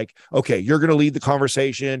say like, "Okay, you're going to lead the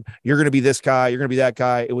conversation. You're going to be this guy. You're going to be that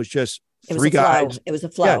guy." It was just three guys. It was a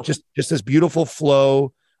flow. Yeah, just this beautiful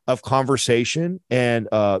flow of conversation, and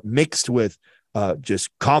mixed with just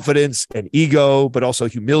confidence and ego, but also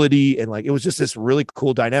humility. And like, it was just this really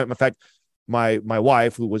cool dynamic. In fact, my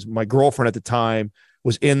wife, who was my girlfriend at the time,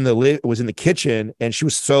 was in the kitchen, and she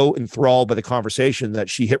was so enthralled by the conversation that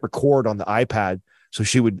she hit record on the iPad. So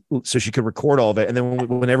she could record all of it. And then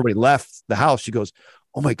when everybody left the house, she goes,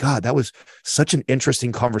 "Oh my God, that was such an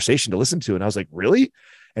interesting conversation to listen to." And I was like, "Really?"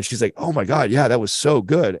 And she's like, "Oh my God, yeah, that was so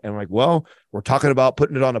good." And I'm like, "Well, we're talking about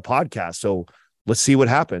putting it on a podcast. So let's see what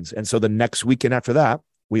happens." And so the next weekend after that,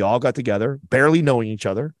 we all got together, barely knowing each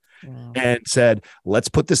other, and said, "Let's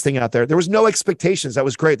put this thing out there." There was no expectations. That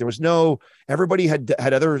was great. Everybody had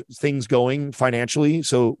other things going financially.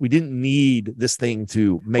 So we didn't need this thing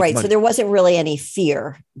to make money. So there wasn't really any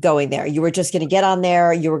fear going there. You were just going to get on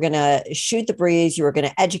there. You were going to shoot the breeze. You were going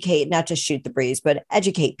to educate, not just shoot the breeze, but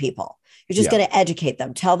educate people. You're just going to educate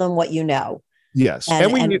them, tell them what you know. Yes.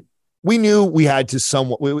 And we knew we had to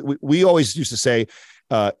somewhat, we always used to say,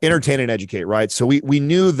 entertain and educate, right? So we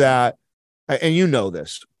knew that, and you know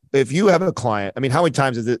this, if you have a client, I mean, how many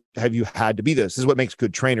times have you had to be this? This is what makes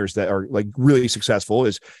good trainers that are like really successful,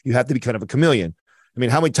 is you have to be kind of a chameleon. I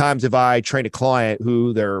mean, how many times have I trained a client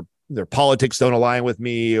who they're their politics don't align with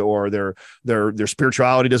me, or their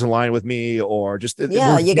spirituality doesn't align with me, or just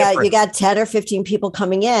you got 10 or 15 people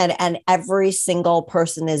coming in, and every single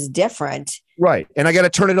person is different. Right. And I got to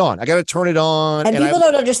turn it on. And people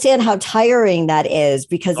don't understand how tiring that is,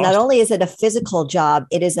 because not only is it a physical job,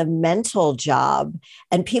 it is a mental job.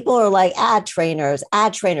 And people are like, trainers.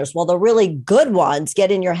 Well, the really good ones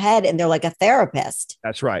get in your head and they're like a therapist.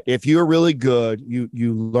 That's right. If you're really good,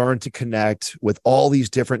 you learn to connect with all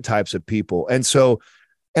these different types of people. And so,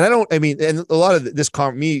 and a lot of this,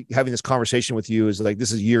 me having this conversation with you is like,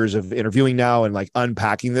 this is years of interviewing now and like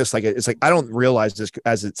unpacking this. Like, it's like, I don't realize this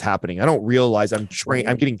as it's happening. I don't realize I'm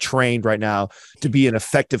getting trained right now to be an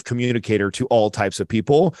effective communicator to all types of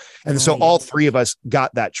people. And so all three of us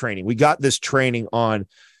got that training. We got this training on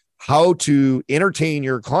how to entertain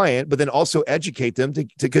your client, but then also educate them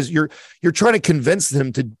because you're trying to convince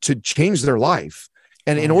them to change their life.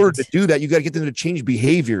 And in order to do that, you got to get them to change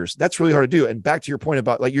behaviors. That's really hard to do. And back to your point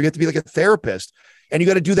about like, you get to be like a therapist, and you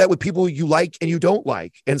got to do that with people you like and you don't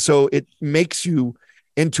like. And so it makes you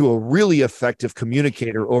into a really effective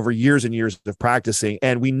communicator over years and years of practicing.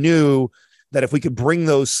 And we knew that if we could bring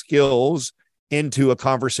those skills into a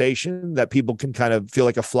conversation that people can kind of feel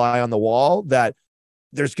like a fly on the wall, that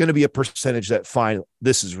there's going to be a percentage that find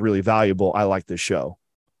this is really valuable. I like this show.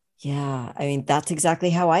 Yeah, I mean, that's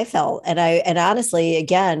exactly how I felt. And honestly,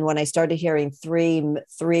 again, when I started hearing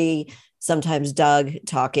three, sometimes Doug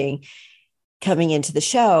talking, coming into the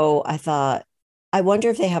show, I thought, I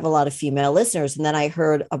wonder if they have a lot of female listeners. And then I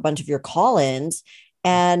heard a bunch of your call-ins,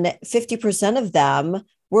 and 50% of them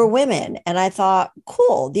were women. And I thought,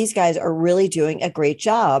 cool, these guys are really doing a great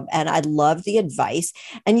job. And I love the advice.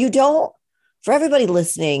 And for everybody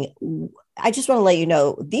listening, I just want to let you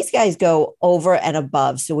know, these guys go over and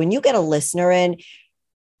above. So when you get a listener in,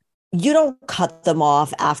 you don't cut them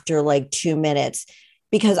off after like 2 minutes,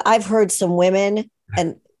 because I've heard some women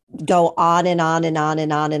and go on and on and on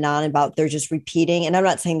and on and on about they're just repeating. And I'm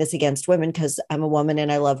not saying this against women, because I'm a woman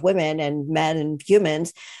and I love women and men and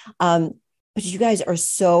humans. But you guys are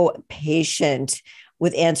so patient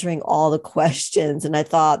with answering all the questions. And I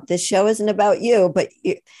thought, this show isn't about you,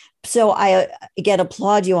 so I, again,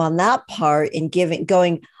 applaud you on that part in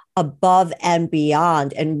going above and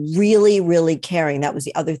beyond and really, really caring. That was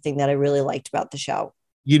the other thing that I really liked about the show.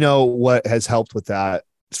 You know what has helped with that?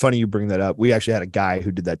 It's funny you bring that up. We actually had a guy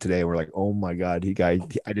who did that today. We're like, oh my God, I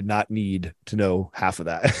did not need to know half of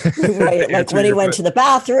that. Right, like when he went to the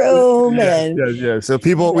bathroom. Yeah. So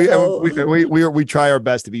people, we try our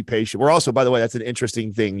best to be patient. We're also, by the way, that's an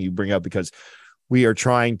interesting thing you bring up, because we are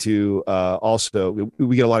trying to also,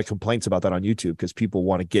 we get a lot of complaints about that on YouTube because people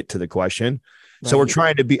want to get to the question. Right. So we're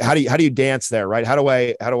trying to be, how do you dance there, right? How do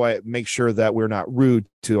I make sure that we're not rude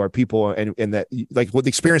to our people, and that, like, what the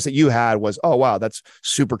experience that you had was, oh wow, that's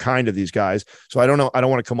super kind of these guys. So I don't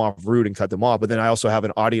want to come off rude and cut them off, but then I also have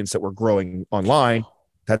an audience that we're growing online.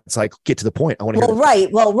 That's like, get to the point. I want to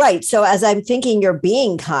hear. Right. So as I'm thinking you're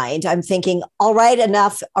being kind, I'm thinking, all right,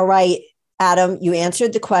 enough. All right, Adam, you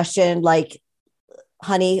answered the question. Like,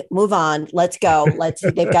 honey, move on. Let's go.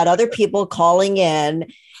 They've got other people calling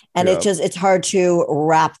in, and it's hard to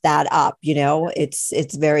wrap that up.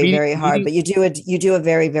 It's very, very hard, but you do a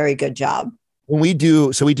very, very good job. When we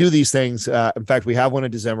do these things. In fact, we have one in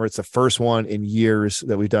December. It's the first one in years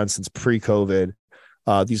that we've done since pre-COVID,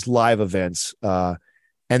 these live events.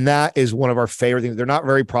 And that is one of our favorite things. They're not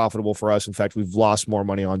very profitable for us. In fact, we've lost more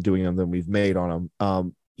money on doing them than we've made on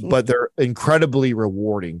them. But they're incredibly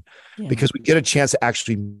rewarding because we get a chance to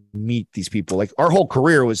actually meet these people. Like, our whole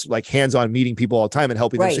career was like hands-on meeting people all the time and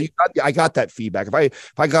helping them. So I got that feedback. If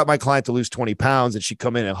I got my client to lose 20 pounds and she'd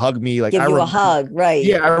come in and hug me, like, give you a hug. Right.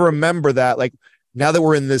 Yeah. I remember that. Like, now that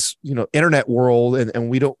we're in this, internet world and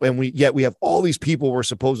we have all these people who are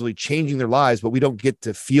supposedly changing their lives, but we don't get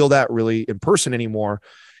to feel that really in person anymore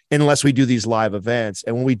unless we do these live events.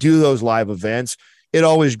 And when we do those live events, it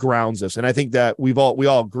always grounds us. And I think that we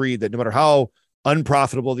all agree that no matter how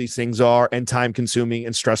unprofitable these things are and time consuming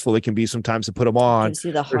and stressful it can be sometimes to put them on, you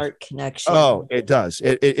see the heart connection. Oh, it does.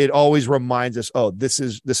 It always reminds us, oh, this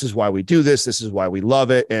is why we do this. This is why we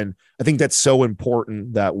love it. And I think that's so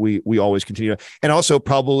important that we always continue. And also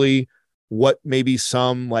probably what maybe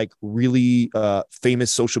some like really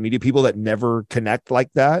famous social media people that never connect like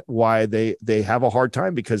that, why they have a hard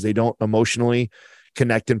time, because they don't emotionally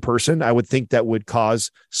connect in person. I would think that would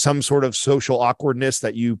cause some sort of social awkwardness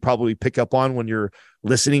that you probably pick up on when you're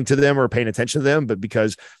listening to them or paying attention to them, but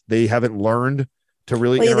because they haven't learned to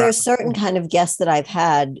really interact. There's certain kind of guests that I've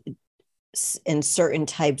had in certain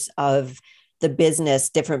types of the business,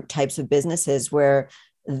 different types of businesses, where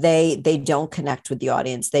they don't connect with the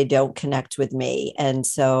audience. They don't connect with me. And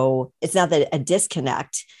so it's not that a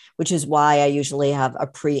disconnect, which is why I usually have a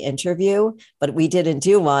pre-interview, but we didn't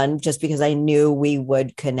do one just because I knew we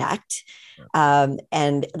would connect.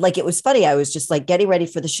 And like, it was funny. I was just like getting ready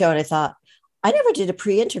for the show and I thought, I never did a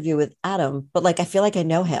pre-interview with Adam, but like, I feel like I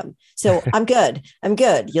know him. So I'm good. I'm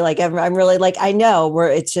good. You're like, I'm really like, I know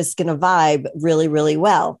where it's just going to vibe really, really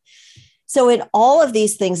well. So in all of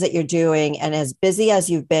these things that you're doing and as busy as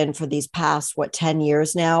you've been for these past, 10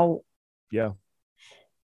 years now? Yeah.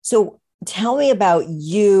 So tell me about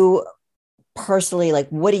you personally. Like,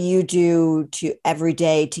 what do you do to every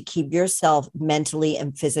day to keep yourself mentally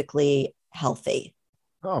and physically healthy?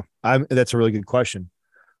 Oh, that's a really good question.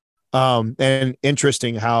 And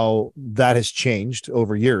interesting how that has changed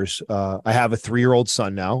over years. I have a 3-year-old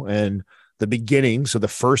son now, and the beginning, so the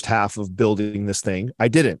first half of building this thing, I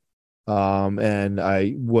didn't. And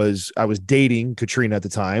I was dating Katrina at the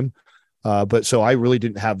time. But so I really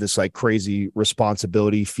didn't have this like crazy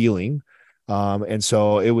responsibility feeling. And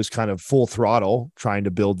so it was kind of full throttle trying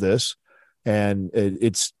to build this, and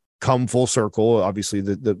it's come full circle. Obviously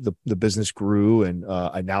the business grew, and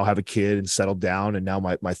I now have a kid and settled down, and now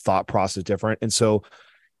my thought process is different. And so,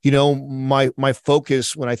 my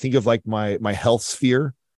focus when I think of like my health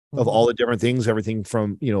sphere of all the different things, everything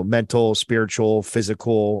from, mental, spiritual,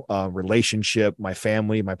 physical, relationship, my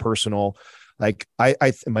family, my personal, like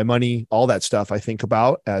my money, all that stuff I think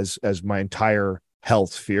about as my entire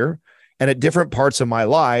health sphere. And at different parts of my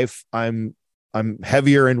life, I'm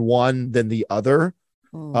heavier in one than the other.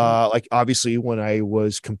 Like obviously when I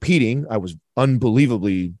was competing, I was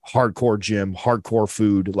unbelievably hardcore gym, hardcore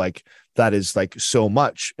food. Like that is like so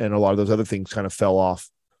much. And a lot of those other things kind of fell off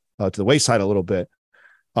to the wayside a little bit.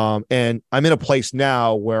 And I'm in a place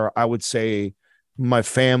now where I would say my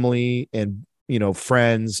family and,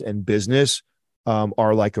 friends and business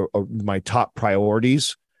are like my top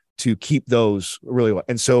priorities to keep those really well.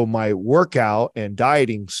 And so my workout and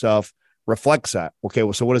dieting stuff reflects that. Okay,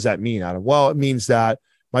 well, so what does that mean, Adam? Well, it means that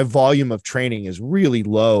my volume of training is really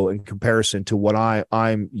low in comparison to what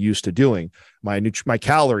I'm used to doing. My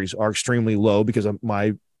calories are extremely low because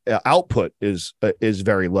my output is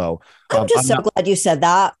very low. I'm just glad you said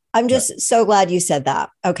that. I'm just so glad you said that.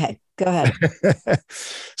 Okay, go ahead.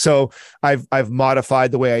 So I've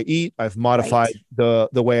modified the way I eat. I've modified the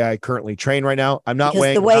way I currently train right now. I'm not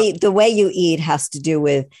weighing the way you eat has to do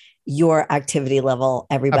with your activity level.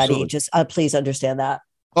 Everybody, absolutely. Just please understand that.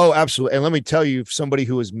 Oh, absolutely. And let me tell you, somebody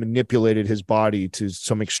who has manipulated his body to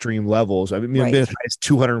some extreme levels. I've been as high as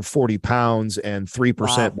 240 pounds and 3%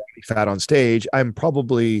 body fat on stage. I'm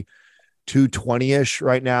probably 220-ish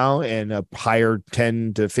right now and a higher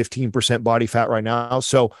 10 to 15% body fat right now.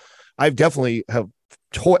 So I've definitely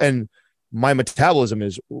and my metabolism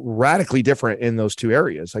is radically different in those two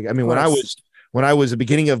areas. Like, I mean, when I was the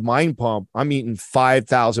beginning of Mind Pump, I'm eating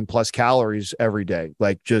 5,000 plus calories every day.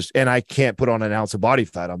 Like and I can't put on an ounce of body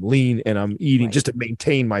fat. I'm lean and I'm eating just to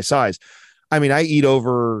maintain my size. I mean, I eat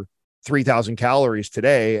over 3,000 calories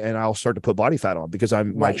today and I'll start to put body fat on because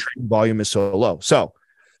my training volume is so low. So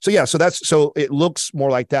it looks more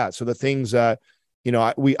like that. So the things that,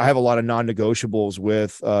 I have a lot of non-negotiables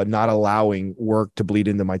with not allowing work to bleed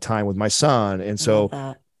into my time with my son. And so,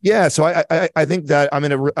 so I think that I'm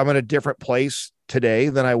in a different place today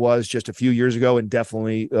than I was just a few years ago, and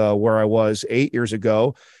definitely where I was 8 years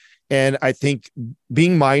ago. And I think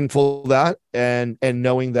being mindful of that and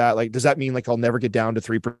knowing that, like, does that mean like I'll never get down to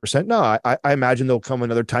 3%? No, I imagine there'll come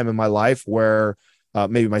another time in my life where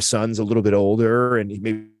maybe my son's a little bit older and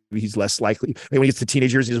maybe he's less likely. Maybe when he gets to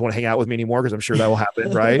teenage years, he doesn't want to hang out with me anymore because I'm sure that will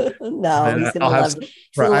happen, right? No, and he's going to love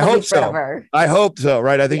I hope so. Forever. I hope so,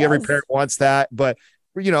 right? I think every parent wants that, but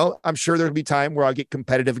I'm sure there'll be time where I'll get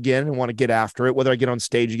competitive again and want to get after it. Whether I get on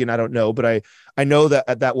stage again, I don't know, but I know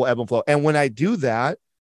that will ebb and flow. And when I do that,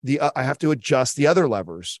 I have to adjust the other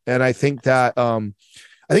levers. And I think that I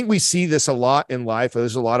think we see this a lot in life.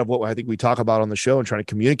 There's a lot of what I think we talk about on the show and trying to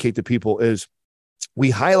communicate to people is we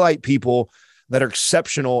highlight people that are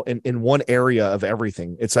exceptional in one area of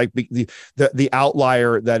everything. It's like the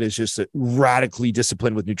outlier that is just radically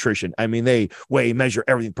disciplined with nutrition. I mean, they weigh, measure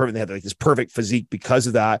everything perfect. They have like this perfect physique because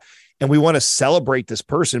of that. And we want to celebrate this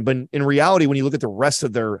person. But in reality, when you look at the rest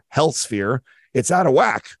of their health sphere, it's out of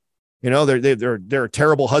whack. They're a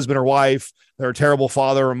terrible husband or wife. They're a terrible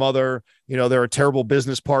father or mother. They're a terrible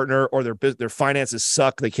business partner, or their finances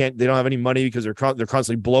suck. They don't have any money because they're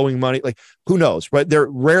constantly blowing money. Like, who knows, right? They're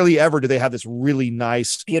rarely ever do they have this really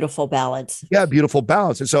nice, beautiful balance. Yeah. Beautiful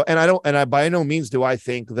balance. And so, and I by no means do I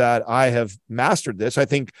think that I have mastered this. I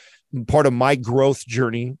think part of my growth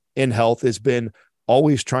journey in health has been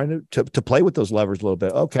always trying to play with those levers a little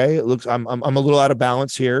bit. Okay, it looks I'm a little out of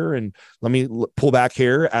balance here, and let me pull back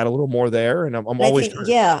here, add a little more there, and I'm always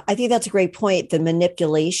I think that's a great point. The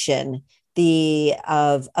manipulation,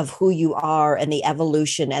 of who you are, and the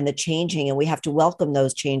evolution and the changing, and we have to welcome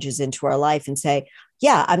those changes into our life and say,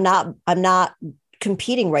 yeah, I'm not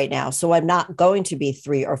competing right now, so I'm not going to be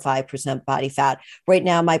 3 or 5% body fat right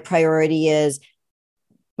now. My priority is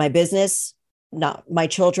my business, not my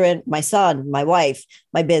children, my son, my wife,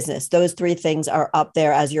 my business. Those 3 things are up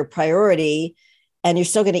there as your priority, and you're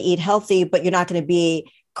still going to eat healthy, but you're not going to be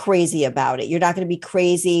crazy about it. You're not going to be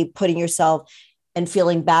crazy putting yourself and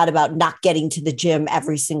feeling bad about not getting to the gym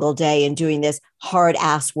every single day and doing this hard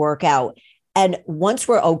ass workout. And once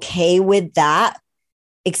we're okay with that,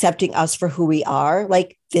 accepting us for who we are,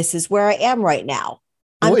 like, this is where I am right now.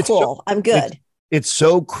 I'm cool. I'm good. It's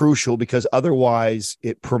so crucial, because otherwise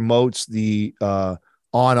it promotes the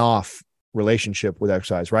on-off relationship with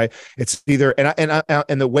exercise, right? It's either,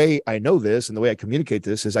 and the way I know this and the way I communicate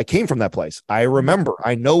this is I came from that place. I remember,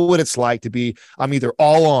 I know what it's like to be, I'm either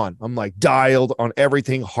all on, I'm like dialed on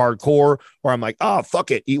everything hardcore, or I'm like, oh,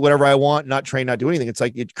 fuck it, eat whatever I want, not train, not do anything. It's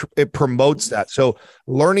like, it promotes that. So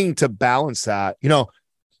learning to balance that,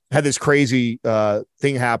 had this crazy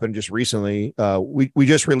thing happen just recently. We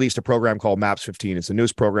just released a program called MAPS 15. It's the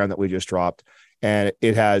newest program that we just dropped, and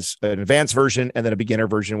it has an advanced version and then a beginner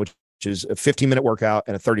version, which is a 15-minute workout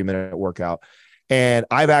and a 30-minute workout. And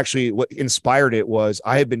what inspired it was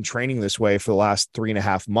I had been training this way for the last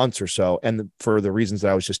 3.5 months or so. And for the reasons that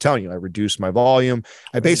I was just telling you, I reduced my volume.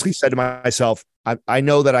 I basically said to myself, I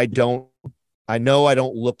know I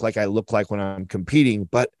don't look like I look like when I'm competing,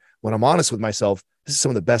 but when I'm honest with myself, this is some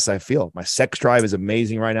of the best I feel. My sex drive is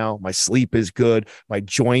amazing right now. My sleep is good. My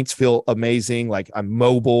joints feel amazing. Like, I'm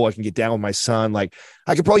mobile. I can get down with my son. Like,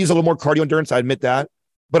 I could probably use a little more cardio endurance. I admit that,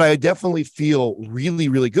 but I definitely feel really,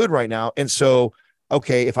 really good right now. And so,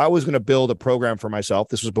 okay, if I was going to build a program for myself,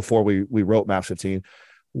 this was before we wrote MAPS 15,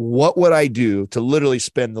 what would I do to literally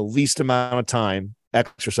spend the least amount of time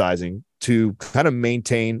exercising to kind of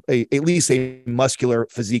maintain at least a muscular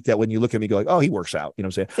physique that when you look at me, go like, oh, he works out, you know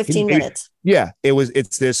what I'm saying? 15 minutes. Yeah.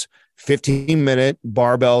 It's this 15-minute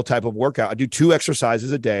barbell type of workout. I do 2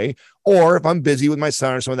 exercises a day, or if I'm busy with my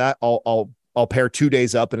son or some of that, I'll pair 2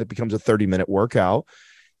 days up and it becomes a 30-minute workout.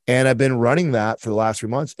 And I've been running that for the last 3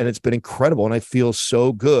 months, and it's been incredible. And I feel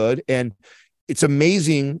so good. And it's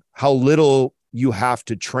amazing how little you have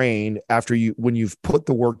to train when you've put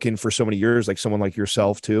the work in for so many years, like someone like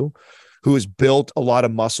yourself too, who has built a lot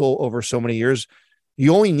of muscle over so many years.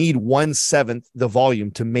 You only need 1/7 the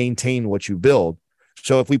volume to maintain what you build.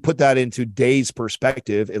 So if we put that into days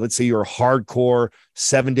perspective, let's say you're a hardcore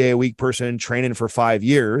 7-day-a-week person training for 5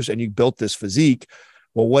 years and you built this physique.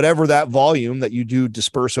 Well, whatever that volume that you do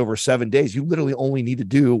disperse over 7 days, you literally only need to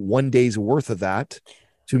do 1 day's worth of that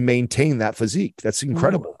to maintain that physique. That's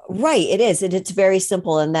incredible. Right. It is. And it's very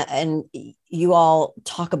simple. And you all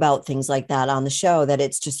talk about things like that on the show, that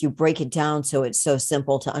it's just, you break it down so it's so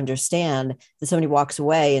simple to understand that somebody walks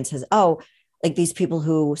away and says, oh, like these people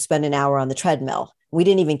who spend an hour on the treadmill. We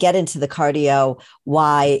didn't even get into the cardio.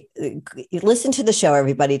 Why? Listen to the show,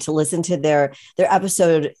 everybody, to listen to their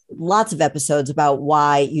episode, lots of episodes about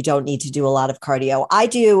why you don't need to do a lot of cardio. I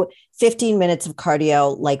do 15 minutes of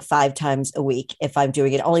cardio like 5 times a week if I'm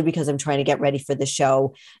doing it, only because I'm trying to get ready for the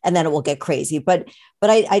show, and then it will get crazy. But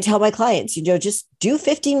I tell my clients, just do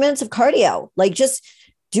 15 minutes of cardio, like just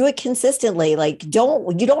do it consistently. Like, you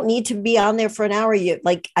don't need to be on there for an hour.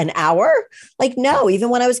 Like an hour? Like, no, even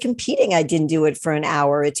when I was competing, I didn't do it for an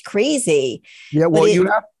hour. It's crazy. Yeah. Well,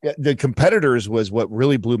 the competitors was what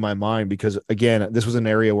really blew my mind, because again, this was an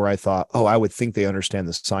area where I thought, oh, I would think they understand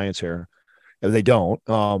the science here. And they don't.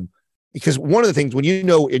 Because one of the things, when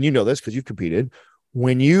and you know this because you've competed,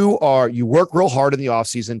 when you work real hard in the off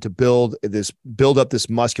season to build up this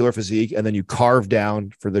muscular physique, and then you carve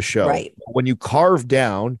down for the show. Right. When you carve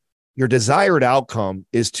down, your desired outcome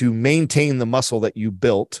is to maintain the muscle that you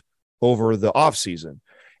built over the off season.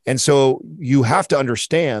 And so you have to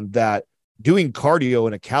understand that doing cardio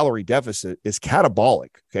in a calorie deficit is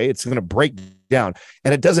catabolic. Okay. It's going to break down,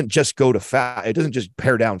 and it doesn't just go to fat. It doesn't just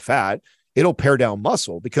pare down fat. It'll pare down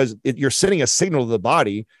muscle, because you're sending a signal to the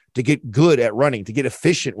body to get good at running, to get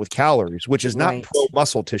efficient with calories, which is not pro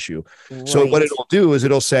muscle tissue. Right. So what it'll do is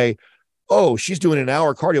it'll say, oh, she's doing an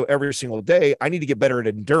hour cardio every single day. I need to get better at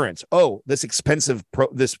endurance. Oh, this expensive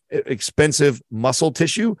muscle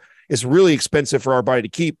tissue is really expensive for our body to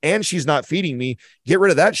keep, and she's not feeding me. Get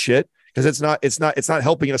rid of that shit, because it's not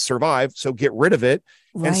helping us survive. So get rid of it.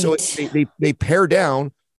 Right. And so they pare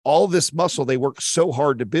down all this muscle they work so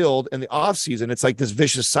hard to build in the off season. It's like this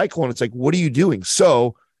vicious cycle. And it's like, what are you doing?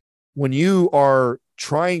 So when you are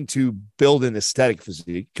trying to build an aesthetic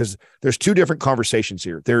physique, because there's two different conversations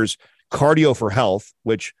here. There's cardio for health,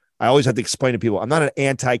 which I always have to explain to people. I'm not an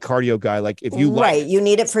anti-cardio guy. Like if you you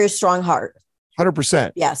need it for your strong heart.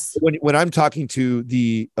 100%. Yes. When I'm talking to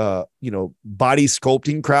the, body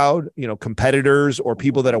sculpting crowd, competitors or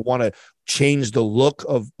people that want to change the look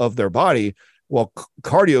of their body, well,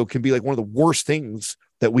 cardio can be like one of the worst things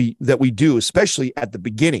that we do, especially at the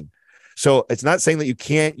beginning. So it's not saying that you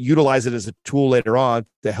can't utilize it as a tool later on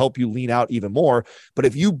to help you lean out even more. But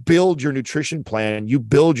if you build your nutrition plan, you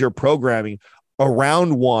build your programming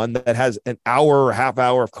around one that has an hour or half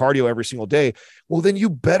hour of cardio every single day, well, then you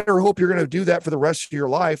better hope you're going to do that for the rest of your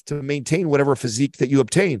life to maintain whatever physique that you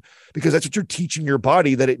obtain, because that's what you're teaching your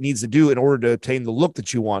body that it needs to do in order to obtain the look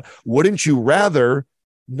that you want. Wouldn't you rather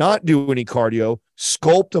not do any cardio,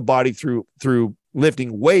 sculpt the body through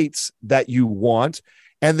lifting weights that you want,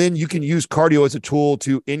 and then you can use cardio as a tool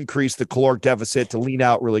to increase the caloric deficit to lean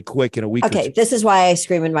out really quick in a week? Okay, this is why I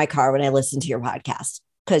scream in my car when I listen to your podcast,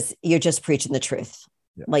 because you're just preaching the truth.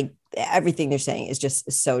 Yeah. Like everything they're saying is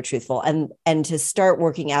just so truthful. And to start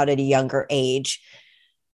working out at a younger age.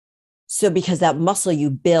 So because that muscle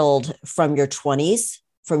you build from your 20s,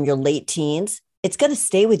 from your late teens, it's going to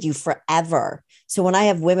stay with you forever. So when I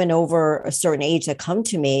have women over a certain age that come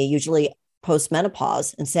to me, usually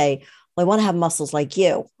post-menopause, and say, well, I want to have muscles like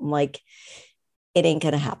you. I'm like, it ain't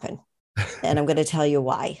going to happen. And I'm going to tell you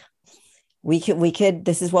why. We could,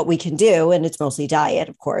 this is what we can do. And it's mostly diet,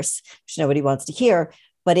 of course, which nobody wants to hear,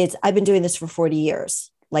 but I've been doing this for 40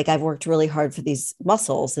 years. Like I've worked really hard for these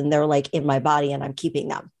muscles and they're like in my body and I'm keeping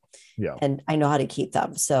them. Yeah. And I know how to keep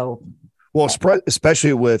them. So, well,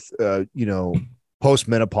 especially with,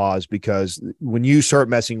 post-menopause, because when you start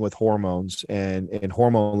messing with hormones and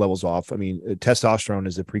hormone levels off, I mean, testosterone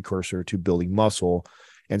is a precursor to building muscle.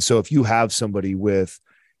 And so if you have somebody with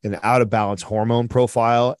an out of balance hormone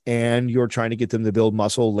profile and you're trying to get them to build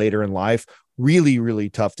muscle later in life, really,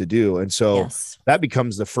 really tough to do. And so that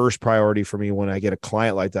becomes the first priority for me when I get a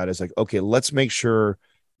client like that, is like, okay, let's make sure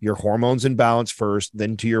your hormones in balance first.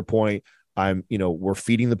 Then to your point, we're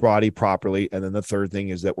feeding the body properly. And then the third thing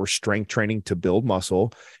is that we're strength training to build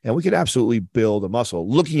muscle, and we could absolutely build a muscle.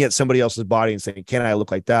 Looking at somebody else's body and saying, can I look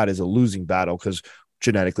like that, is a losing battle, because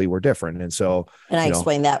genetically we're different. And so, and I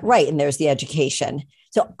explained that. Right. And there's the education.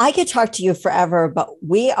 So I could talk to you forever, but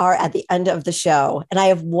we are at the end of the show. And I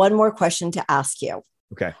have one more question to ask you.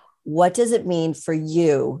 Okay. What does it mean for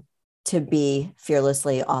you to be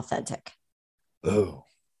fearlessly authentic? Oh,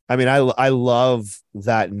 I mean, I love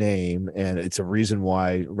that name, and it's a reason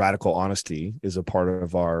why radical honesty is a part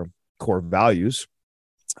of our core values.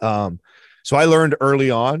 So I learned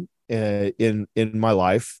early on in my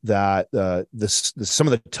life that some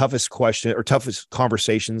of the toughest toughest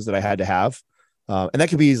conversations that I had to have, and that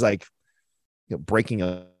could be like, breaking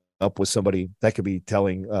up with somebody. That could be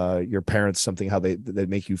telling your parents something, how they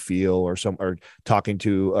make you feel, or talking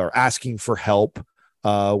to or asking for help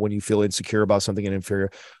when you feel insecure about something and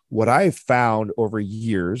inferior. What I found over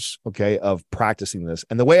years, of practicing this,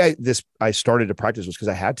 and the way I started to practice was because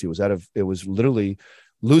I had to, it was literally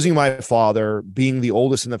losing my father, being the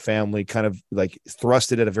oldest in the family, kind of like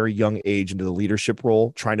thrusted at a very young age into the leadership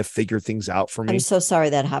role, trying to figure things out for me. I'm so sorry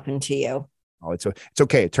that happened to you. Oh, it's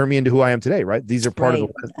okay. It turned me into who I am today, right? These are part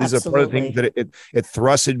of the things that it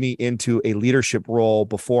thrusted me into a leadership role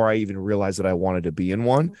before I even realized that I wanted to be in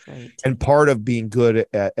one. Right. And part of being good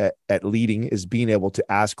at leading is being able to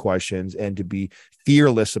ask questions and to be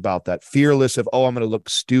fearless about that. Fearless of, I'm going to look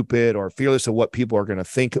stupid, or fearless of what people are going to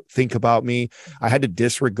think about me. I had to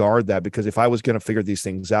disregard that, because if I was going to figure these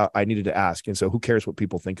things out, I needed to ask. And so who cares what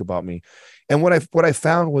people think about me? And what I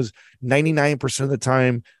found was 99% of the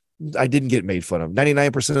time, I didn't get made fun of.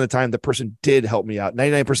 99% of the time, the person did help me out.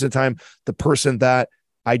 99% of the time, the person that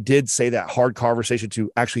I did say that hard conversation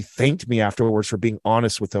to actually thanked me afterwards for being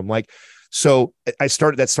honest with them. So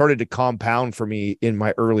that started to compound for me in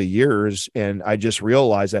my early years. And I just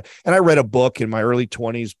realized that. And I read a book in my early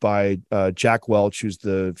 20s by Jack Welch, who's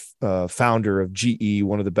the founder of GE,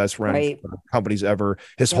 one of the best run companies ever.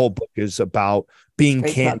 His whole book is about being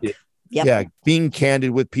candid. Yep. Yeah, being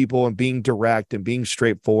candid with people and being direct and being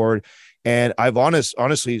straightforward. And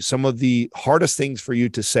honestly, some of the hardest things for you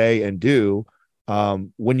to say and do,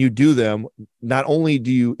 when you do them, not only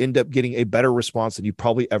do you end up getting a better response than you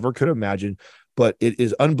probably ever could imagine, but it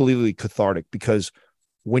is unbelievably cathartic, because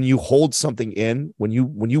when you hold something in, when you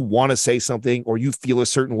want to say something, or you feel a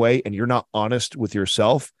certain way and you're not honest with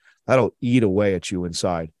yourself, that'll eat away at you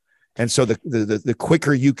inside. And so the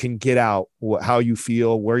quicker you can get out how you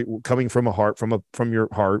feel, where coming from your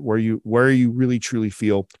heart, where you really truly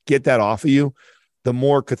feel, get that off of you, the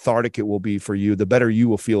more cathartic it will be for you, the better you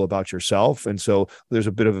will feel about yourself. And so there's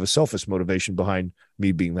a bit of a selfish motivation behind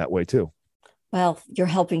me being that way too. Well, you're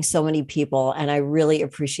helping so many people, and I really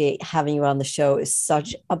appreciate having you on the show. It's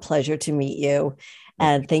such a pleasure to meet you.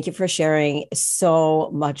 And thank you for sharing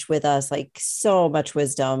so much with us, like so much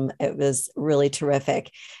wisdom. It was really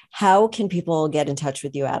terrific. How can people get in touch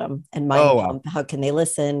with you, Adam, and Mind Pump? How can they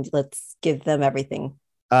listen? Let's give them everything.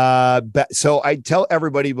 So I tell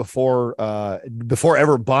everybody before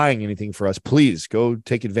ever buying anything for us, please go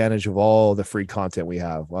take advantage of all the free content we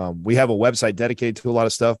have. We have a website dedicated to a lot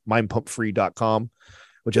of stuff, mindpumpfree.com,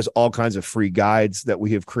 which has all kinds of free guides that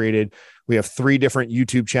we have created. We have 3 different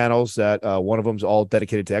YouTube channels that one of them is all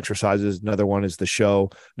dedicated to exercises. Another one is the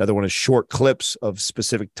show. Another one is short clips of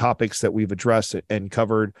specific topics that we've addressed and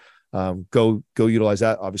covered. Go utilize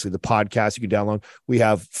that. Obviously the podcast you can download. We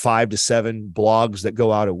have 5 to 7 blogs that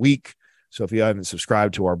go out a week. So if you haven't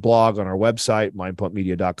subscribed to our blog on our website,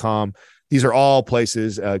 mindpumpmedia.com, these are all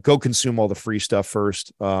places. Go consume all the free stuff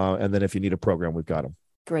first. And then if you need a program, we've got them.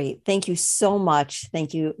 Great. Thank you so much.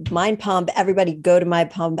 Thank you. Mind Pump. Everybody go to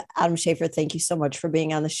Mind Pump. Adam Schafer, thank you so much for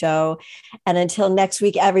being on the show. And until next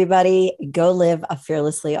week, everybody, go live a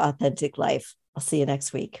fearlessly authentic life. I'll see you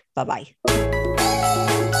next week. Bye-bye.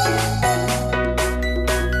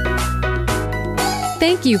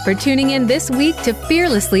 Thank you for tuning in this week to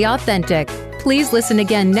Fearlessly Authentic. Please listen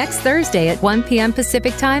again next Thursday at 1 p.m.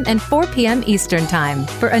 Pacific Time and 4 p.m. Eastern Time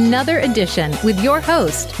for another edition with your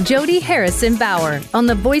host, Jody Harrison Bauer, on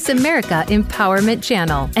the Voice America Empowerment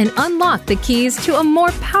Channel, and unlock the keys to a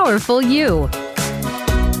more powerful you.